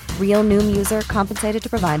 Real Noom user compensated to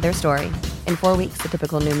provide their story. In 4 weeks, the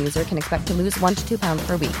typical Noom user can expect to lose 1 to 2 pounds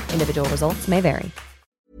per week. Individual results may vary.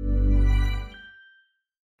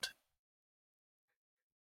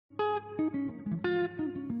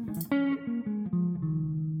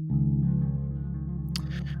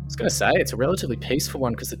 I was going to say, it's a relatively peaceful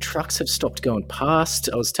one because the trucks have stopped going past.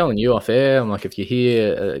 I was telling you off air, I'm like, if you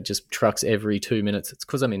hear just trucks every 2 minutes, it's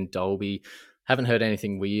because I'm in Dolby. Haven't heard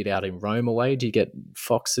anything weird out in Roma way. Do you get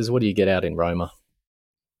foxes? What do you get out in Roma?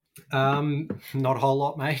 Not a whole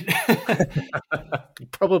lot, mate.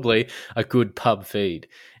 Probably a good pub feed.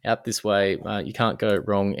 Out this way, you can't go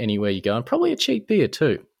wrong anywhere you go, and probably a cheap beer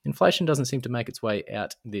too. Inflation doesn't seem to make its way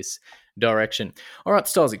out this direction. All right,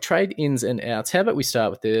 Stolzy, trade ins and outs. How about we start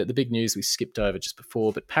with the big news we skipped over just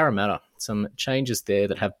before, but Parramatta, some changes there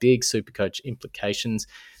that have big Supercoach implications.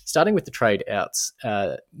 Starting with the trade outs,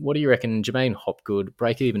 what do you reckon? Jermaine Hopgood,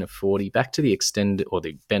 break even of 40, back to the extended, or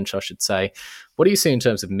the bench, I should say. What do you see in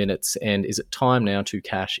terms of minutes, and is it time now to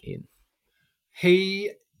cash in?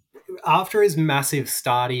 He, after his massive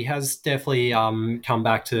start, he has definitely come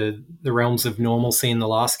back to the realms of normalcy in the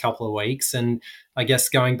last couple of weeks. And I guess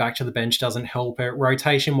going back to the bench doesn't help it.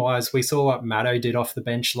 Rotation-wise, we saw what Maddo did off the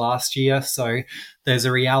bench last year. So there's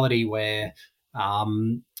a reality where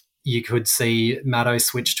you could see Maddo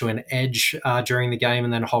switch to an edge during the game,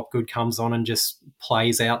 and then Hopgood comes on and just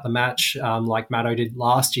plays out the match like Maddo did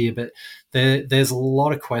last year. But there's a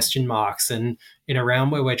lot of question marks, and in a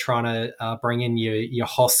round where we're trying to bring in your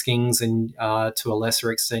Hoskings and to a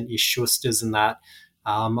lesser extent your Schusters and that,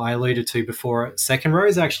 I alluded to before, second row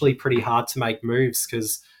is actually pretty hard to make moves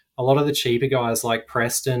because a lot of the cheaper guys like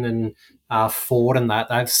Preston and Ford and that,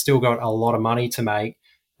 they've still got a lot of money to make.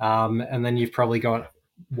 And then you've probably got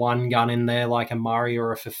one gun in there like a Murray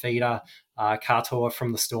or a Fafita, Katoa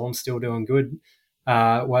from the Storm still doing good.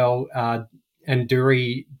 And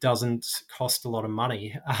Dury doesn't cost a lot of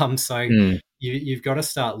money. So you've got to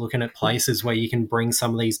start looking at places where you can bring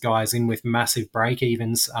some of these guys in with massive break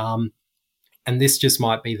evens. And this just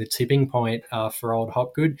might be the tipping point for old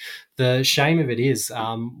Hopgood. The shame of it is,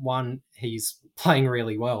 one, he's playing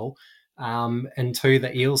really well. And two,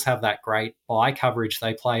 the Eels have that great bye coverage.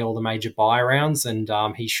 They play all the major bye rounds, and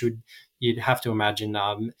you'd have to imagine,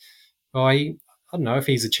 I don't know if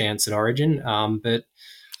he's a chance at Origin, but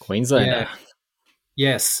Queenslander. Yeah,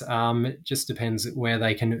 yes, it just depends where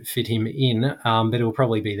they can fit him in, but it'll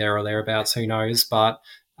probably be there or thereabouts, who knows. But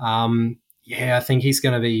I think he's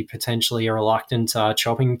going to be potentially a reluctant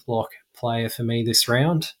chopping block player for me this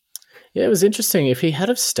round. Yeah, it was interesting. If he had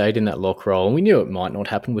have stayed in that lock role, and we knew it might not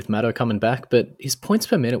happen with Maddo coming back, but his points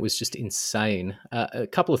per minute was just insane. A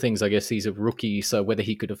couple of things, I guess he's a rookie, so whether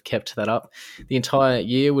he could have kept that up the entire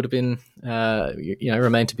year would have been,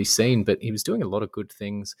 remained to be seen, but he was doing a lot of good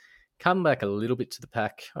things. Come back a little bit to the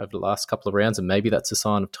pack over the last couple of rounds, and maybe that's a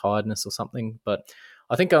sign of tiredness or something, but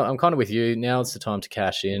I think I'm kind of with you. Now it's the time to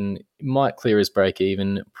cash in. It might clear his break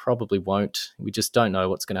even, probably won't. We just don't know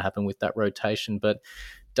what's going to happen with that rotation, but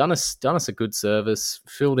done us a good service,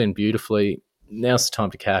 filled in beautifully. Now's the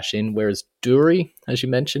time to cash in. Whereas Dury, as you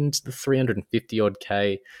mentioned, the 350 odd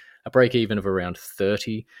K, a break even of around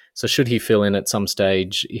 30. So should he fill in at some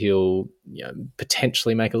stage, he'll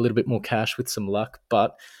potentially make a little bit more cash with some luck,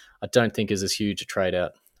 but I don't think is as huge a trade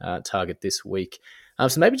out target this week.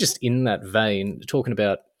 So maybe just in that vein, talking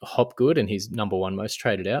about Hopgood and his number one most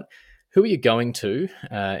traded out, who are you going to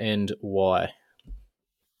and why?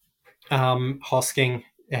 Hosking,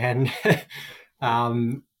 and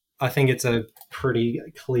I think it's a pretty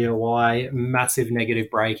clear why. Massive negative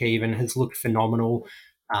break even, has looked phenomenal.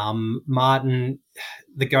 Martin,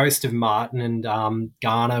 the ghost of Martin and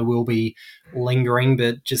Garner will be lingering,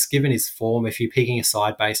 but just given his form, if you're picking a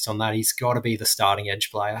side based on that, he's got to be the starting edge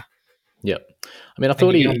player. Yep. I mean, I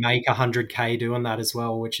thought he's going to make 100K doing that as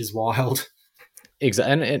well, which is wild.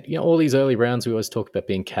 Exactly. And all these early rounds, we always talk about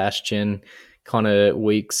being cash gen kind of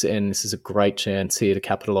weeks, and this is a great chance here to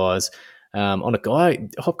capitalize on a guy.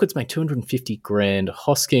 Hopgood's made 250 grand.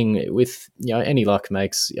 Hosking, with any luck,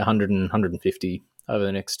 makes 100 and 150 over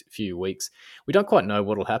the next few weeks. We don't quite know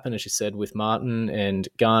what will happen, as you said, with Martin and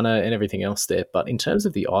Garner and everything else there. But in terms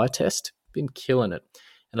of the eye test, been killing it.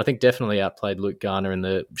 And I think definitely outplayed Luke Garner in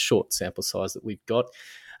the short sample size that we've got.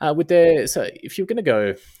 So if you're going to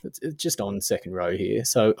go, it's just on second row here.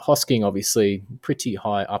 So Hosking, obviously, pretty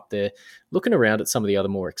high up there. Looking around at some of the other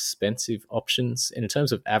more expensive options, and in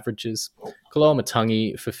terms of averages, Kaloa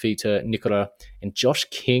Matangi, Fafita, Nikora, and Josh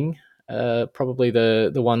King, probably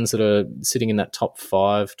the ones that are sitting in that top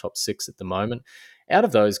 5, top 6 at the moment. Out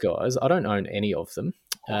of those guys, I don't own any of them.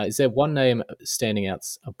 Is there one name standing out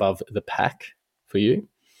above the pack for you?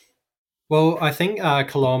 Well, I think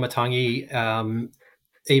Kaloa Matangi,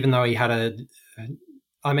 even though he had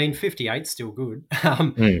 58's still good.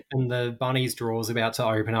 And the Bunnies draw is about to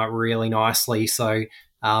open up really nicely. So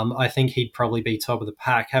I think he'd probably be top of the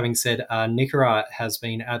pack. Having said, Nikora has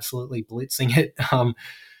been absolutely blitzing it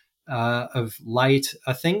of late.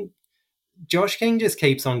 I think Josh King just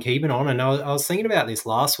keeps on keeping on. And I was thinking about this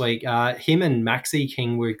last week. Him and Maxi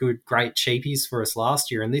King were great cheapies for us last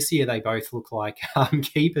year. And this year they both look like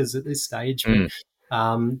keepers at this stage.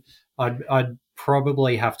 But I'd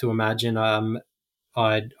probably have to imagine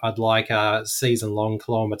I'd like a season-long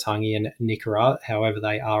Koloamatangi and Nikora. However,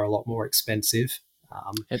 they are a lot more expensive.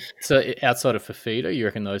 So outside of Fafita, you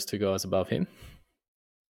reckon those two guys above him?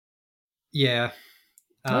 Yeah.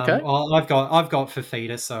 Okay. Well, I've got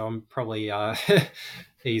Fafita, so I'm probably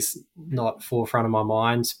he's not forefront of my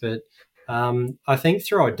mind. But I think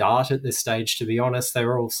throw a dart at this stage. To be honest, they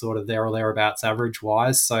were all sort of there or thereabouts average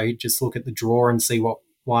wise. So just look at the draw and see what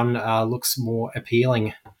one looks more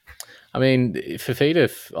appealing. I mean,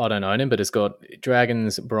 Fafita, I don't own him, but has got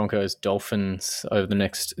Dragons, Broncos, Dolphins over the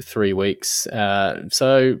next 3 weeks.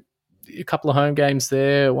 So a couple of home games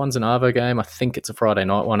there. One's an Arvo game. I think it's a Friday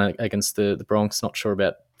night one against the Bronx. Not sure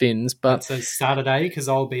about Finns, but That's a Saturday because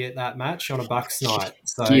I'll be at that match on a Bucks night.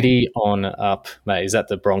 So giddy on up, mate. Is that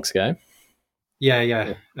the Bronx game?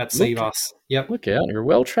 Yeah. That's Seabass. Yep. Look out. You're a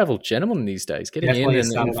well-travelled gentleman these days, getting Definitely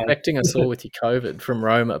in and infecting us all with your COVID from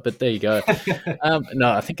Roma, but there you go. No,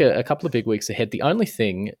 I think a couple of big weeks ahead. The only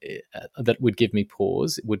thing that would give me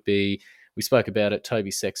pause would be, we spoke about it, Toby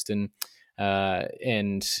Sexton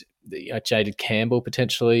and Jaded Campbell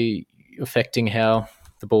potentially affecting how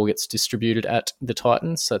the ball gets distributed at the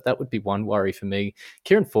Titans. So that would be one worry for me.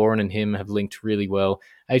 Kieran Foran and him have linked really well.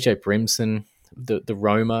 AJ Brimson, the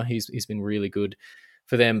Roma, he's been really good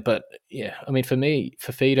for them. But yeah, I mean, for me,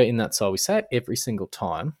 Fafita in that side, we say it every single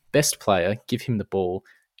time, best player, give him the ball.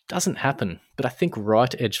 Doesn't happen. But I think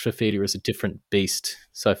right edge Fafita is a different beast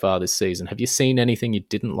so far this season. Have you seen anything you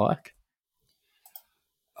didn't like?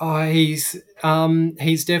 Oh, he's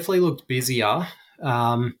definitely looked busier.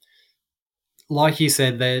 Like you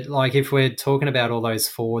said, that like if we're talking about all those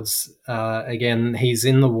forwards, again, he's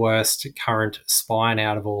in the worst current spine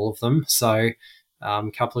out of all of them. So a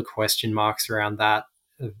couple of question marks around that.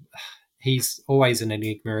 He's always an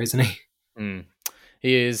enigma, isn't he? Mm.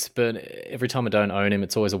 He is, but every time I don't own him,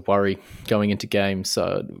 it's always a worry going into games.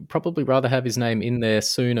 So I'd probably rather have his name in there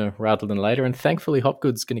sooner rather than later. And thankfully,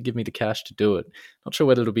 Hopgood's going to give me the cash to do it. Not sure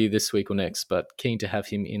whether it'll be this week or next, but keen to have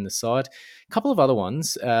him in the side. A couple of other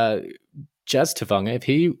ones. Jazz Tavanga, if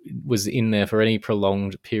he was in there for any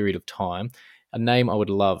prolonged period of time, a name I would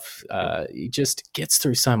love. He just gets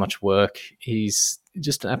through so much work. He's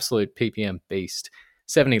just an absolute PPM beast.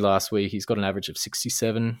 70 last week. He's got an average of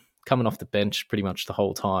 67, coming off the bench pretty much the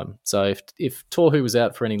whole time. So if Tohu was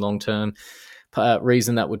out for any long-term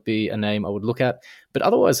reason, that would be a name I would look at. But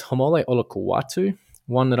otherwise, Homole Olakuwatu,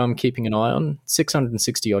 one that I'm keeping an eye on,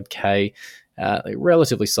 660-odd K, a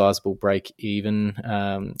relatively sizable break even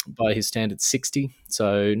by his standard 60,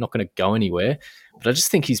 so not going to go anywhere. But I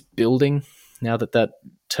just think he's building now that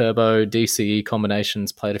Turbo DCE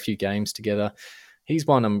combination's played a few games together. He's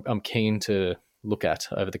one I'm keen to look at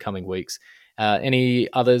over the coming weeks.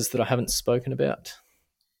 Any others that I haven't spoken about?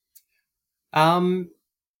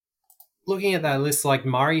 Looking at that list, like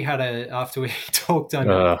Murray had after we talked him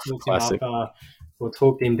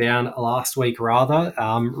down last week rather,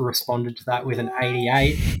 responded to that with an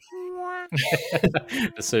 88.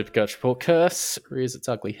 The Supercoach report curse rears its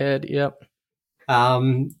ugly head. Yep.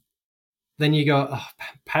 Then you got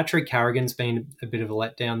Patrick Carrigan's been a bit of a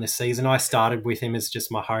letdown this season. I started with him as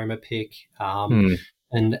just my homer pick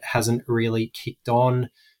and hasn't really kicked on.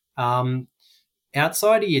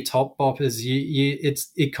 Outside of your top boppers,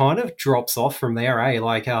 it kind of drops off from there, eh?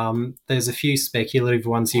 Like there's a few speculative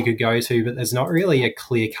ones you could go to, but there's not really a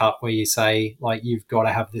clear cut where you say like you've got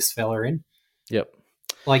to have this fella in. Yep.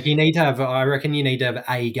 Like I reckon you need to have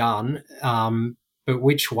a gun. But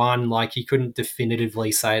which one, like you couldn't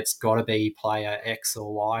definitively say it's got to be player X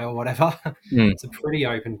or Y or whatever. It's a pretty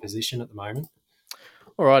open position at the moment.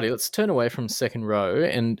 Alrighty, let's turn away from second row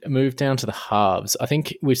and move down to the halves. I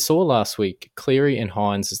think we saw last week Cleary and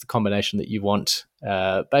Hines is the combination that you want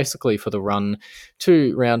basically for the run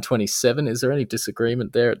to round 27. Is there any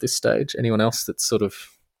disagreement there at this stage? Anyone else that's sort of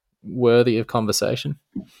worthy of conversation?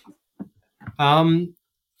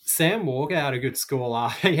 Sam Walker had a good score.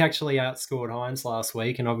 He actually outscored Hines last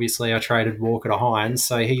week, and obviously I traded Walker to Hines,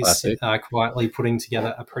 so he's quietly putting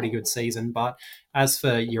together a pretty good season. But as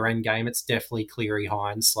for your end game, it's definitely Cleary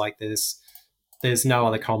Hines. Like there's no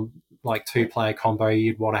other two-player combo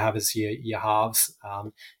you'd want to have as your halves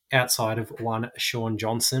outside of one Sean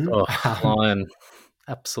Johnson. Oh, flying,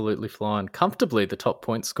 absolutely flying, comfortably the top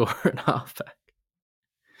point scorer at halfback.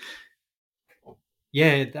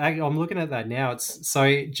 Yeah, I'm looking at that now. It's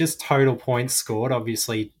so just total points scored,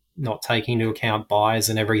 obviously not taking into account buys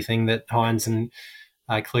and everything that Hines and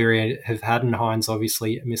Cleary have had, and Hines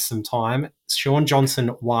obviously missed some time. Sean Johnson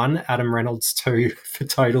 1, Adam Reynolds 2 for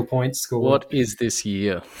total points scored. What is this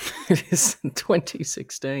year? It is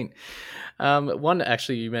 2016. One,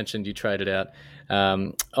 actually, you mentioned you traded out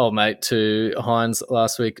Mate, to Hines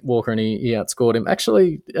last week, Walker, and he outscored him.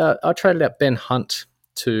 Actually, I traded out Ben Hunt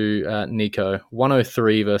to Nico.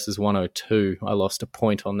 103 versus 102. I lost a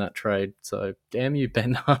point on that trade. So damn you,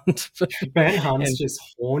 Ben Hunt. Ben Hunt's And just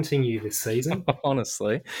haunting you this season.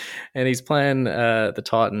 honestly, and he's playing the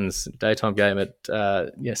Titans daytime game at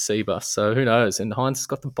Seabus. So who knows? And Hines has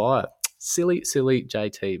got the bye. Silly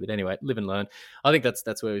JT. But anyway, live and learn. I think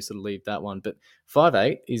that's where we sort of leave that one. But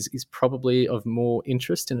 5'8" is probably of more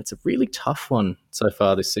interest, and it's a really tough one so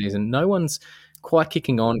far this season. No one's quite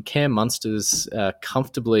kicking on. Cam Munster's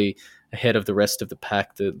comfortably ahead of the rest of the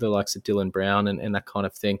pack, the likes of Dylan Brown and that kind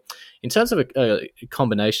of thing. In terms of a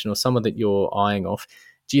combination or someone that you're eyeing off,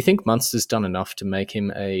 do you think Munster's done enough to make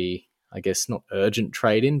him a, I guess, not urgent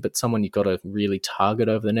trade-in, but someone you've got to really target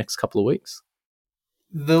over the next couple of weeks?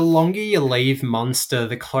 The longer you leave Munster,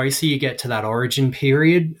 the closer you get to that origin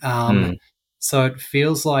period. So it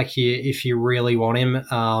feels like if you really want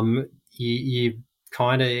him, you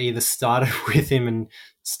kind of either started with him and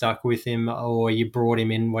stuck with him, or you brought him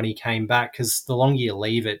in when he came back, because the longer you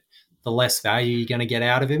leave it, the less value you're going to get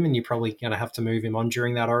out of him, and you're probably going to have to move him on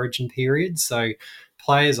during that origin period. So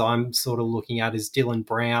players I'm sort of looking at is Dylan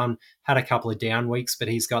Brown. Had a couple of down weeks, but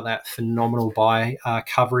he's got that phenomenal bye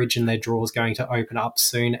coverage, and their draw is going to open up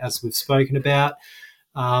soon, as we've spoken about.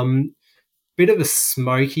 Bit of a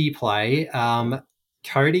smoky play.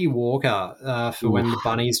 Cody Walker, for when the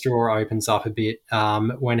Bunnies draw opens up a bit,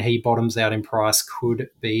 when he bottoms out in price, could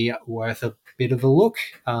be worth a bit of a look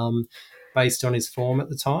based on his form at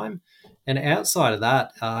the time. And outside of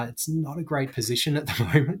that, it's not a great position at the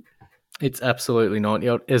moment. It's absolutely not.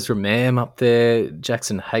 You got Ezra Mam up there,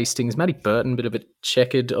 Jackson Hastings, Matty Burton, bit of a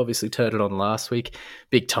checkered, obviously turned it on last week.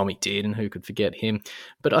 Big Tommy Dearden, who could forget him?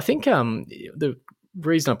 But I think the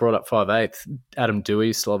reason I brought up 5'8", Adam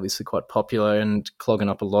Dewey is still obviously quite popular and clogging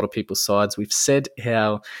up a lot of people's sides. We've said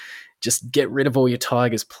how just get rid of all your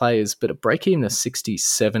Tigers players, but at break even of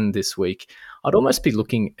 67 this week, I'd almost be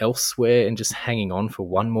looking elsewhere and just hanging on for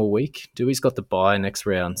one more week. Dewey's got the bye next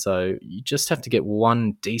round, so you just have to get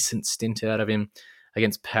one decent stint out of him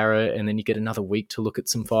against Para, and then you get another week to look at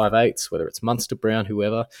some 5'8s, whether it's Munster, Brown,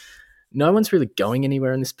 whoever. No one's really going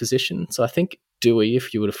anywhere in this position, so I think Dewey,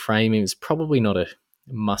 if you were to frame him, is probably not a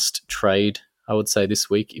must trade, I would say, this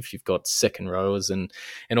week if you've got second rowers and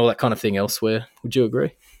all that kind of thing elsewhere. Would you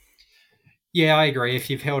agree? Yeah, I agree. If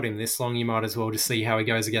you've held him this long, you might as well just see how he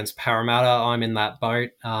goes against Parramatta. I'm in that boat.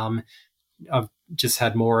 I've just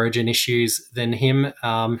had more urgent issues than him,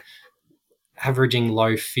 averaging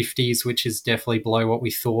low 50s, which is definitely below what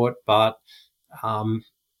we thought, but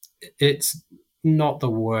it's not the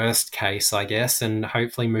worst case, I guess, and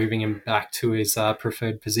hopefully moving him back to his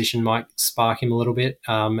preferred position might spark him a little bit.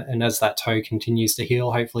 And as that toe continues to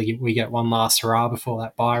heal, hopefully we get one last hurrah before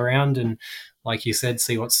that bye round, and like you said,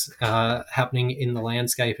 see what's happening in the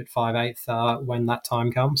landscape at 5'8" when that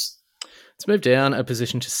time comes. Let's move down a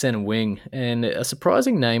position to centre wing, and a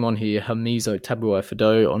surprising name on here, Hamiso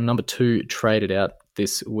Tabuai-Fidow, on number 2, traded out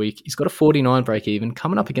this week. He's got a 49 break even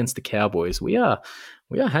coming up against the Cowboys. We are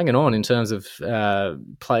hanging on in terms of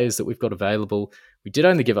players that we've got available. We did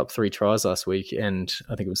only give up 3 tries last week, and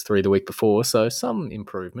I think it was 3 the week before, so some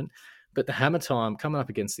improvement. But the hammer time coming up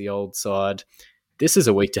against the old side, this is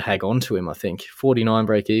a week to hang on to him, I think. 49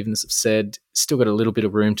 break even, as I've said, still got a little bit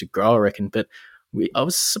of room to grow, I reckon, but I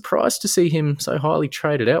was surprised to see him so highly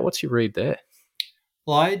traded out. What's your read there?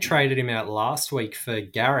 Well, I traded him out last week for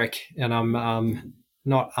Garrick, and I'm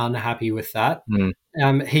not unhappy with that.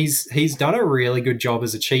 He's done a really good job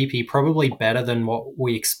as a cheapie, probably better than what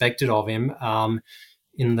we expected of him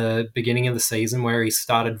in the beginning of the season, where he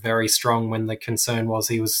started very strong when the concern was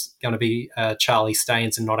he was going to be Charlie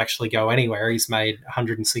Staines and not actually go anywhere. He's made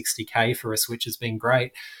 160K for us, which has been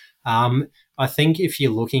great. I think if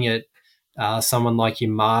you're looking at someone like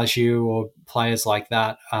your Marju or players like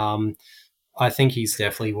that, I think he's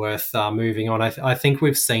definitely worth moving on. I think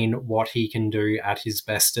we've seen what he can do at his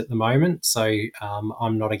best at the moment, so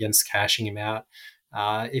I'm not against cashing him out.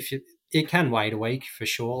 It can wait a week for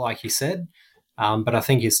sure, like you said, but I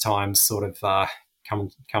think his time's sort of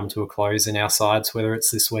come to a close in our sides, whether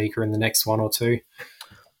it's this week or in the next one or two.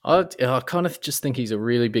 I kind of just think he's a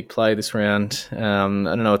really big play this round. I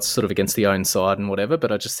don't know, it's sort of against the own side and whatever,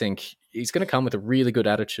 but I just think he's going to come with a really good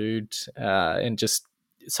attitude and just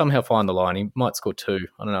somehow find the line. He might score 2.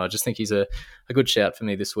 I don't know. I just think he's a good shout for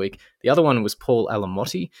me this week. The other one was Paul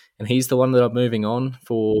Alamotti, and he's the one that I'm moving on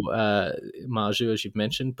for Marju, as you've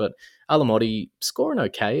mentioned. But Alamotti scoring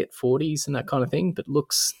okay at 40s and that kind of thing, but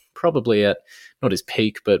looks probably at not his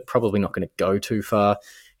peak, but probably not going to go too far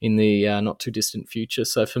in the not too distant future.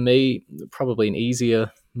 So for me, probably an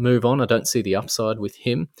easier move on. I don't see the upside with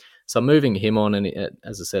him. So I'm moving him on, and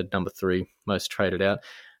as I said, number 3, most traded out.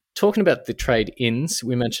 Talking about the trade-ins,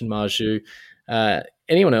 we mentioned Marju.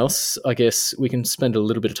 Anyone else? I guess we can spend a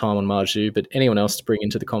little bit of time on Marju, but anyone else to bring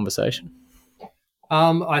into the conversation?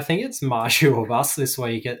 I think it's Marju or bust this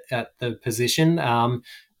week at the position. I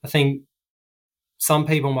think some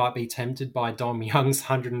people might be tempted by Dom Young's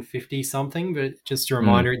 150 something, but just a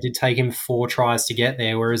reminder, it did take him 4 tries to get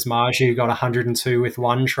there, whereas Marju got 102 with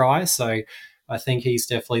 1 try. So I think he's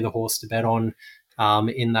definitely the horse to bet on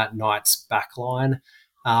in that Knights back line.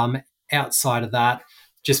 Outside of that,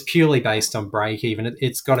 just purely based on break even,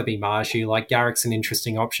 it's got to be Marju. Like, Garrick's an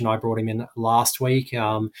interesting option. I brought him in last week.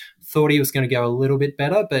 Thought he was going to go a little bit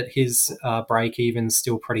better, but his break even's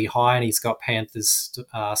still pretty high, and he's got Panthers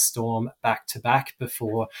Storm back to back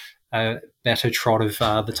before a better trot of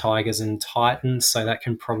the Tigers and Titans, so that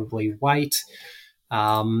can probably wait.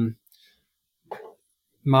 Marju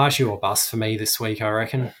or bust for me this week, I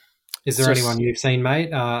reckon. Is there anyone you've seen,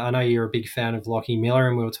 mate? I know you're a big fan of Lockie Miller,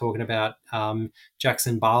 and we were talking about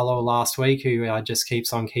Jackson Barlow last week, who just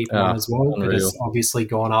keeps on keeping on as well, but has obviously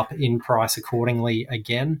gone up in price accordingly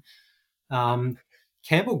again.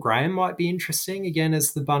 Campbell Graham might be interesting, again,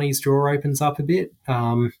 as the Bunnies draw opens up a bit.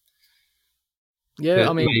 Yeah,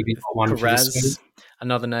 I mean, Karaz,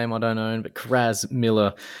 another name I don't own, but Karaz,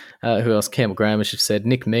 Miller, who else? Campbell Graham, as you've said.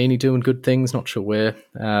 Nick Meaney doing good things, not sure where.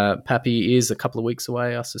 Pappy is a couple of weeks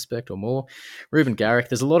away, I suspect, or more. Reuben Garrick,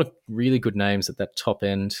 there's a lot of really good names at that top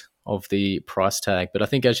end of the price tag, but I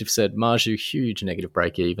think, as you've said, Marju, huge negative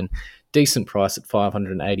break even, decent price at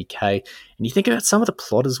 580k. And you think about some of the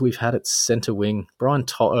plotters we've had at centre wing. Brian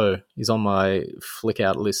To'o is on my flick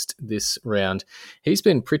out list this round. He's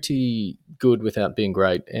been pretty good without being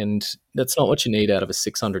great, and that's not what you need out of a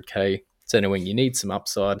 600k centre wing. You need some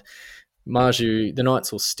upside. Marju, the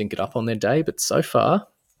Knights will stink it up on their day, but so far,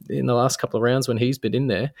 in the last couple of rounds when he's been in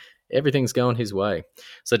there, everything's going his way.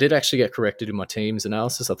 So I did actually get corrected in my team's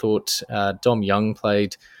analysis. I thought Dom Young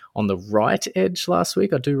played on the right edge last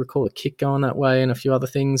week. I do recall a kick going that way and a few other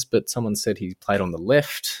things, but someone said he played on the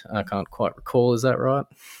left. I can't quite recall. Is that right?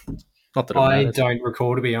 Not that I don't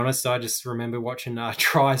recall, to be honest. I just remember watching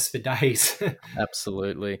tries for days.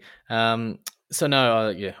 Absolutely. So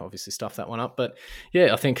no, obviously stuff that one up. But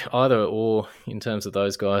yeah, I think either or in terms of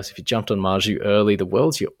those guys, if you jumped on Marju early, the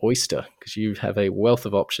world's your oyster because you have a wealth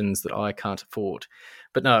of options that I can't afford.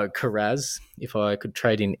 But no, Karaz, if I could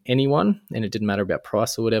trade in anyone, and it didn't matter about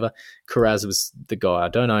price or whatever, Karaz was the guy. I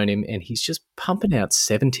don't own him, and he's just pumping out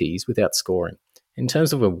 70s without scoring. In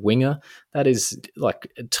terms of a winger, that is like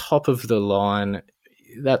top of the line.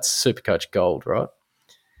 That's Supercoach gold, right?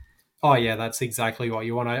 Oh, yeah, that's exactly what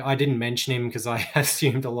you want. I didn't mention him because I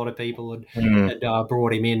assumed a lot of people had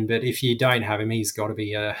brought him in. But if you don't have him, he's got to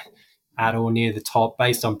be at or near the top.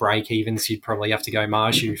 Based on break-evens, you'd probably have to go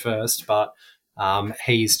Marju first. But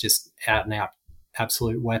he's just out-and-out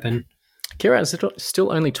absolute weapon. Kira is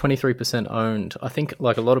still only 23% owned. I think,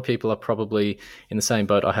 like a lot of people, are probably in the same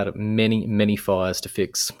boat. I had many, many fires to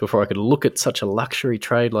fix before I could look at such a luxury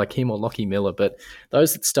trade like him or Lockie Miller. But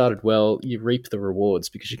those that started well, you reap the rewards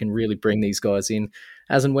because you can really bring these guys in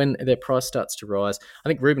as and when their price starts to rise. I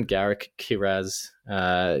think Reuben Garrick, Kiraz,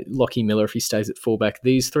 Lockie Miller, if he stays at fullback,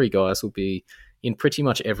 these 3 guys will be in pretty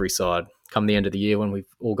much every side come the end of the year when we've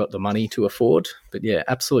all got the money to afford. But yeah,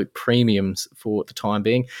 absolute premiums for the time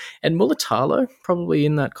being. And Mulatalo probably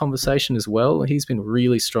in that conversation as well. He's been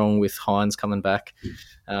really strong with Hines coming back.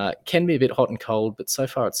 Can be a bit hot and cold, but so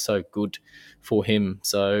far it's so good for him.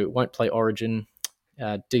 So won't play Origin.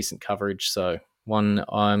 Decent coverage. So one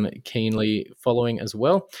I'm keenly following as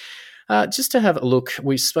well. Just to have a look,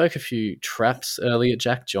 we spoke a few traps earlier.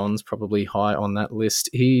 Jack John's probably high on that list.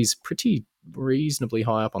 He's pretty reasonably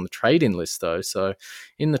high up on the trade-in list, though. So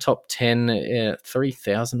in the top 10,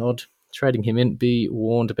 3,000 odd, trading him in. Be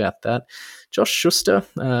warned about that. Josh Schuster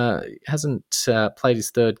hasn't played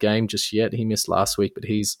his 3rd game just yet. He missed last week, but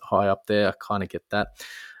he's high up there. I kind of get that.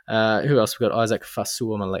 Who else? We've got Isaac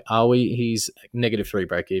Fasuamaleaui. He's -3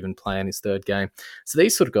 break-even, playing his 3rd game. So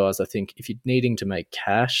these sort of guys, I think, if you're needing to make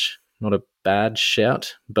cash, not a bad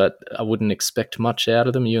shout, but I wouldn't expect much out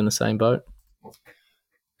of them. Are you in the same boat?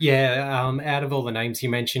 Yeah, out of all the names you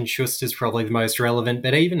mentioned, Schuster's probably the most relevant,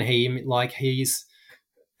 but even he's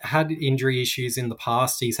had injury issues in the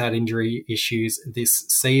past. He's had injury issues this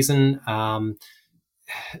season.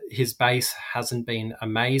 His base hasn't been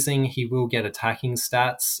amazing. He will get attacking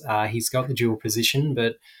stats. He's got the dual position,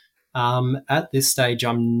 but at this stage,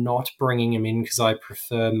 I'm not bringing him in because I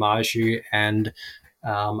prefer Marju and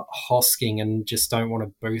Hosking and just don't want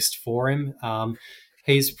to boost for him.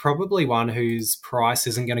 he's probably one whose price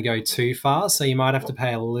isn't going to go too far, so you might have to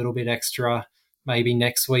pay a little bit extra maybe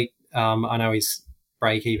next week. I know his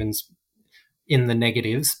break even's in the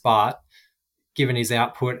negatives, but given his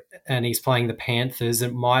output and he's playing the Panthers,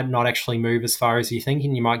 it might not actually move as far as you think,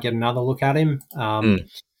 and you might get another look at him.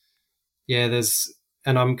 Yeah,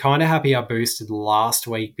 and I'm kind of happy I boosted last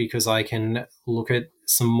week because I can look at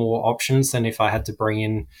some more options than if I had to bring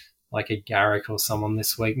in like a Garrick or someone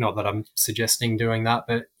this week. Not that I'm suggesting doing that,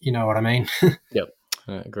 but you know what I mean. Yep.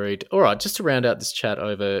 Agreed. All right, just to round out this chat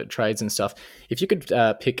over trades and stuff, if you could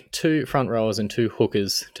pick 2 front rowers and 2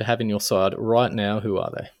 hookers to have in your side right now, who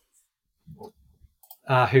are they?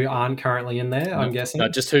 Who aren't currently in there, I'm guessing? No,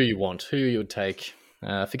 just who you want, who you would take.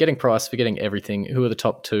 Forgetting price, forgetting everything, who are the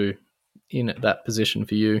top 2 in that position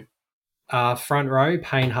for you? Front row,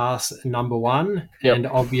 Payne Haas, number 1, and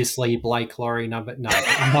obviously Blake Laurie, number... No.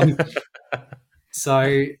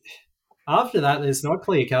 So after that, there's not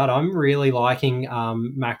clear cut. I'm really liking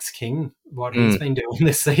Max King, what he's been doing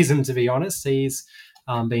this season, to be honest. He's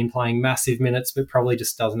been playing massive minutes, but probably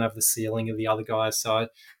just doesn't have the ceiling of the other guys. So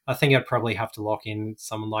I think I'd probably have to lock in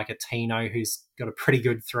someone like a Tino, who's got a pretty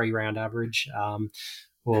good 3-round average,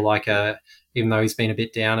 or like even though he's been a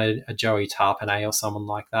bit down, a Joey Tarpanay or someone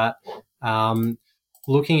like that.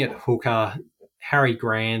 Looking at hooker, Harry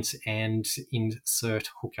Grant and insert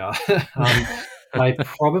hooker. I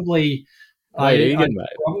probably...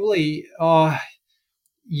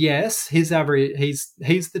 Yes, his average.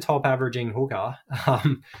 He's the top averaging hooker,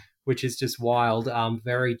 which is just wild.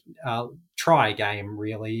 Very try game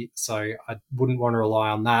really, so I wouldn't want to rely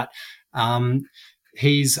on that.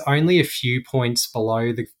 He's only a few points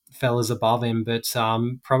below the fellas above him, but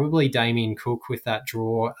probably Damien Cook with that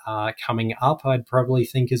draw coming up, I'd probably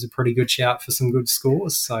think is a pretty good shout for some good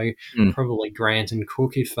scores. So probably Grant and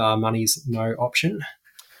Cook if money's no option.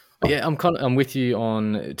 Yeah, I'm with you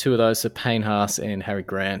on 2 of those, so Payne Haas and Harry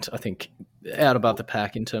Grant. I think out above the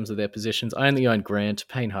pack in terms of their positions. I only own Grant.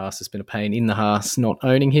 Payne Haas has been a pain in the Haas not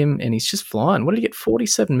owning him, and he's just flying. What did he get?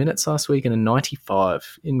 47 minutes last week and a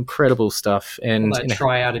 95. Incredible stuff. And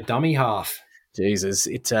try out a dummy half. Jesus,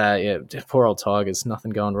 poor old Tigers.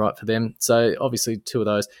 Nothing going right for them. So obviously 2 of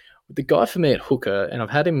those. The guy for me at hooker, and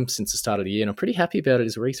I've had him since the start of the year, and I'm pretty happy about it,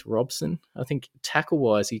 is Reece Robson. I think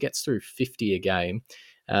tackle-wise, he gets through 50 a game.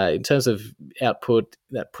 In terms of output,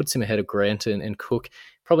 that puts him ahead of Grant and Cook.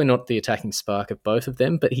 Probably not the attacking spark of both of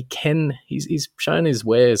them, but he's shown his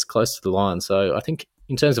wares close to the line. So I think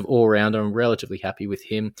in terms of all-rounder, I'm relatively happy with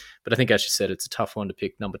him. But I think, as you said, it's a tough one to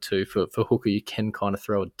pick number 2. For hooker, you can kind of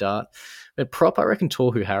throw a dart. But prop, I reckon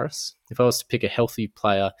Tohu Harris. If I was to pick a healthy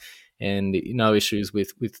player and no issues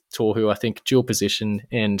with Tohu, I think dual position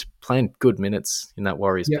and playing good minutes in that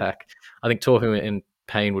Warriors pack. I think Tohu and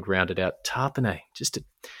Payne would round it out. Tarpanay, just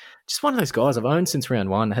one of those guys I've owned since round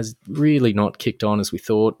 1, has really not kicked on as we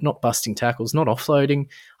thought, not busting tackles, not offloading.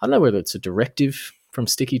 I don't know whether it's a directive from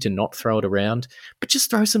Sticky to not throw it around, but just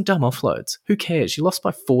throw some dumb offloads. Who cares? You lost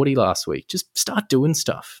by 40 last week. Just start doing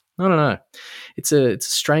stuff. I don't know. It's a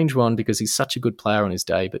strange one because he's such a good player on his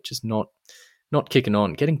day, but just not kicking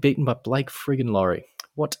on. Getting beaten by Blake friggin' Laurie.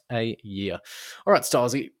 What a year. All right,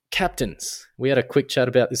 Stylesy. Captains. We had a quick chat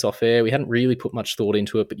about this off air. We hadn't really put much thought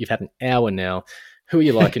into it, but you've had an hour now. Who are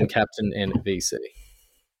you liking, captain and VC?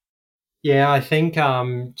 Yeah, I think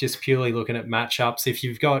just purely looking at matchups, if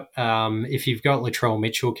you've got Latrell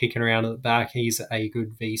Mitchell kicking around at the back, he's a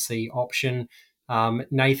good VC option.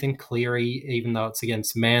 Nathan Cleary, even though it's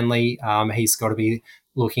against Manly, he's got to be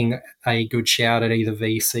looking a good shout at either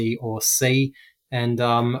VC or C. And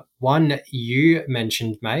one you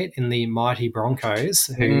mentioned, mate, in the mighty Broncos,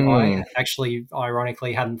 who I actually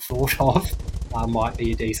ironically hadn't thought of, might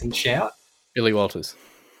be a decent shout. Billy Walters.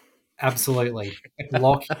 Absolutely.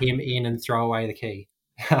 Lock him in and throw away the key.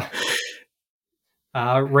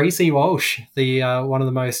 Reece Walsh, the one of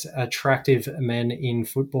the most attractive men in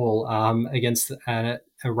football, against a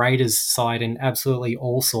Raiders side in absolutely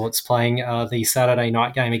all sorts, playing the Saturday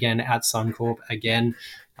night game again at Suncorp again.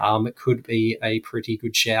 It could be a pretty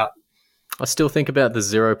good shout. I still think about the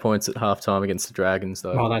 0 points at halftime against the Dragons,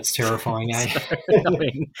 though. Oh, that's terrifying, eh? I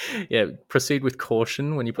mean, proceed with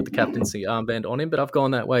caution when you put the captaincy armband on him, but I've gone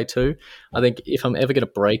that way too. I think if I'm ever going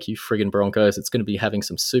to break you friggin' Broncos, it's going to be having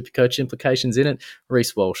some Supercoach implications in it.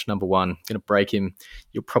 Reece Walsh, number 1, going to break him.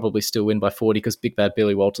 You'll probably still win by 40 because Big Bad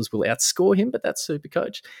Billy Walters will outscore him, but that's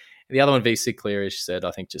Supercoach. The other one, VC Clear, as you said,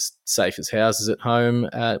 I think just safe as houses at home.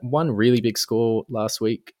 One really big score last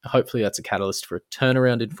week. Hopefully that's a catalyst for a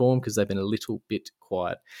turnaround in form because they've been a little bit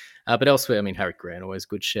quiet. But elsewhere, I mean, Harry Grant, always a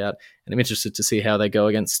good shout. And I'm interested to see how they go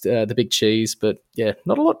against the Big Cheese. But yeah,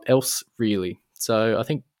 not a lot else really. So I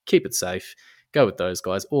think keep it safe. go with those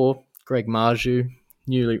guys. Or Greg Marju,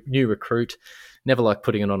 new recruit. Never like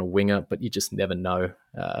putting it on a winger, but you just never know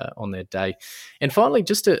on their day. And finally,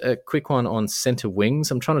 just a quick one on centre wings.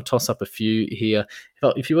 I'm trying to toss up a few here.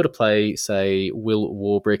 If you were to play, say, Will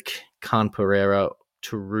Warbrick, Khan Pereira,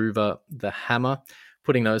 Taruva, the Hammer,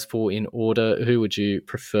 putting those four in order, who would you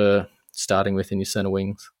prefer starting with in your centre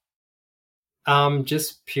wings?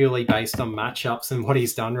 Just purely based on matchups and what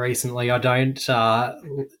he's done recently, I don't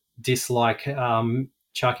dislike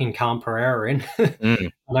chucking Khan Pereira in. I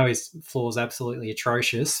know his floor's absolutely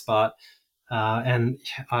atrocious, but and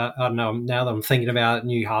I don't know, now that I'm thinking about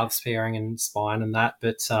new halves pairing and spine and that,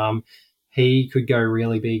 but he could go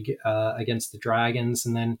really big against the Dragons.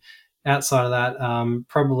 And then outside of that,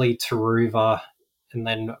 probably Taruva and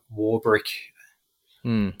then Warbrick.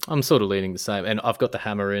 I'm sort of leaning the same, and I've got the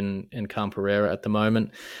Hammer in Khan Pereira at the moment.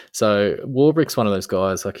 So Warbrick's one of those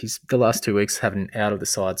guys, like he's the last 2 weeks having out of the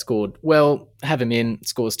side, scored well, have him in,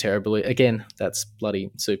 scores terribly. Again, that's bloody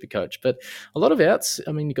super coach. But a lot of outs.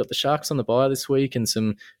 I mean, you've got the Sharks on the bye this week and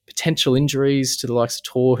some potential injuries to the likes of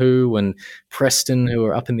Torhu and Preston who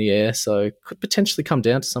are up in the air. So could potentially come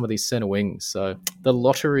down to some of these centre wings. So the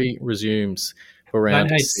lottery resumes for round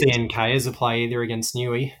Don't hate 6. CNK as a play either against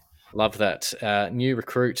Newey. Love that. New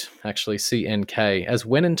recruit, actually, CNK. As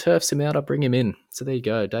when and turfs him out, I bring him in. So there you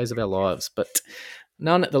go, days of our lives. But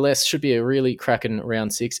nonetheless, should be a really cracking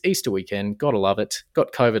round 6. Easter weekend, gotta love it.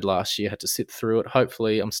 Got COVID last year, had to sit through it.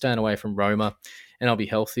 Hopefully, I'm staying away from Roma and I'll be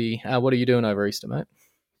healthy. What are you doing over Easter, mate?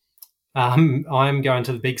 I'm going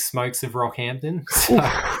to the big smokes of Rockhampton. So.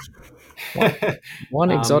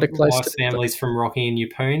 One exotic place. My family's from Rocky and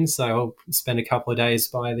Yeppoon, so I'll spend a couple of days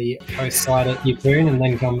by the coast side at Yeppoon and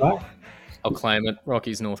then come back. I'll claim it.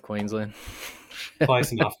 Rocky's North Queensland.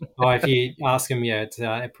 Close enough. If you ask them, it's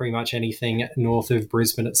pretty much anything north of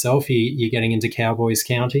Brisbane itself. You're getting into Cowboys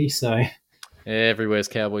County, so... Everywhere's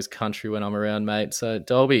Cowboys country when I'm around, mate. So,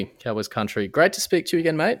 Dolby, Cowboys country. Great to speak to you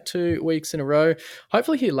again, mate. 2 weeks in a row.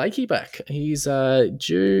 Hopefully hear Lakey back. He's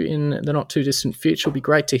due in the not-too-distant future. It'll be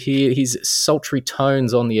great to hear his sultry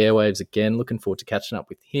tones on the airwaves again. Looking forward to catching up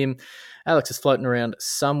with him. Alex is floating around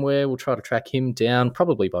somewhere. We'll try to track him down,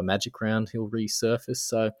 probably by Magic Round. He'll resurface.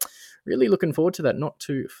 So, really looking forward to that. Not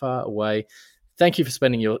too far away. Thank you for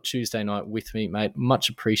spending your Tuesday night with me, mate. Much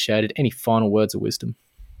appreciated. Any final words of wisdom?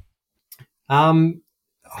 Put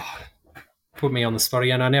me on the spot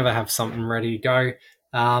again. I never have something ready to go.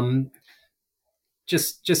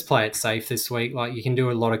 Just play it safe this week. Like, you can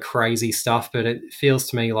do a lot of crazy stuff, but it feels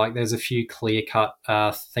to me like there's a few clear-cut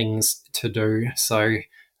things to do. So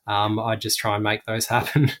I just try and make those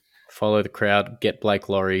happen. Follow the crowd. Get Blake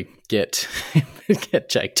Laurie. Get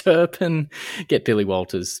Jake Turpin. Get Billy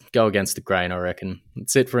Walters. Go against the grain, I reckon.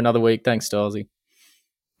 That's it for another week. Thanks, Stylesy.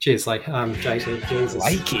 Cheers, JT. Jesus.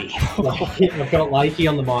 Lakey. I've got Lakey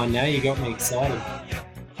on the mind now. You got me excited.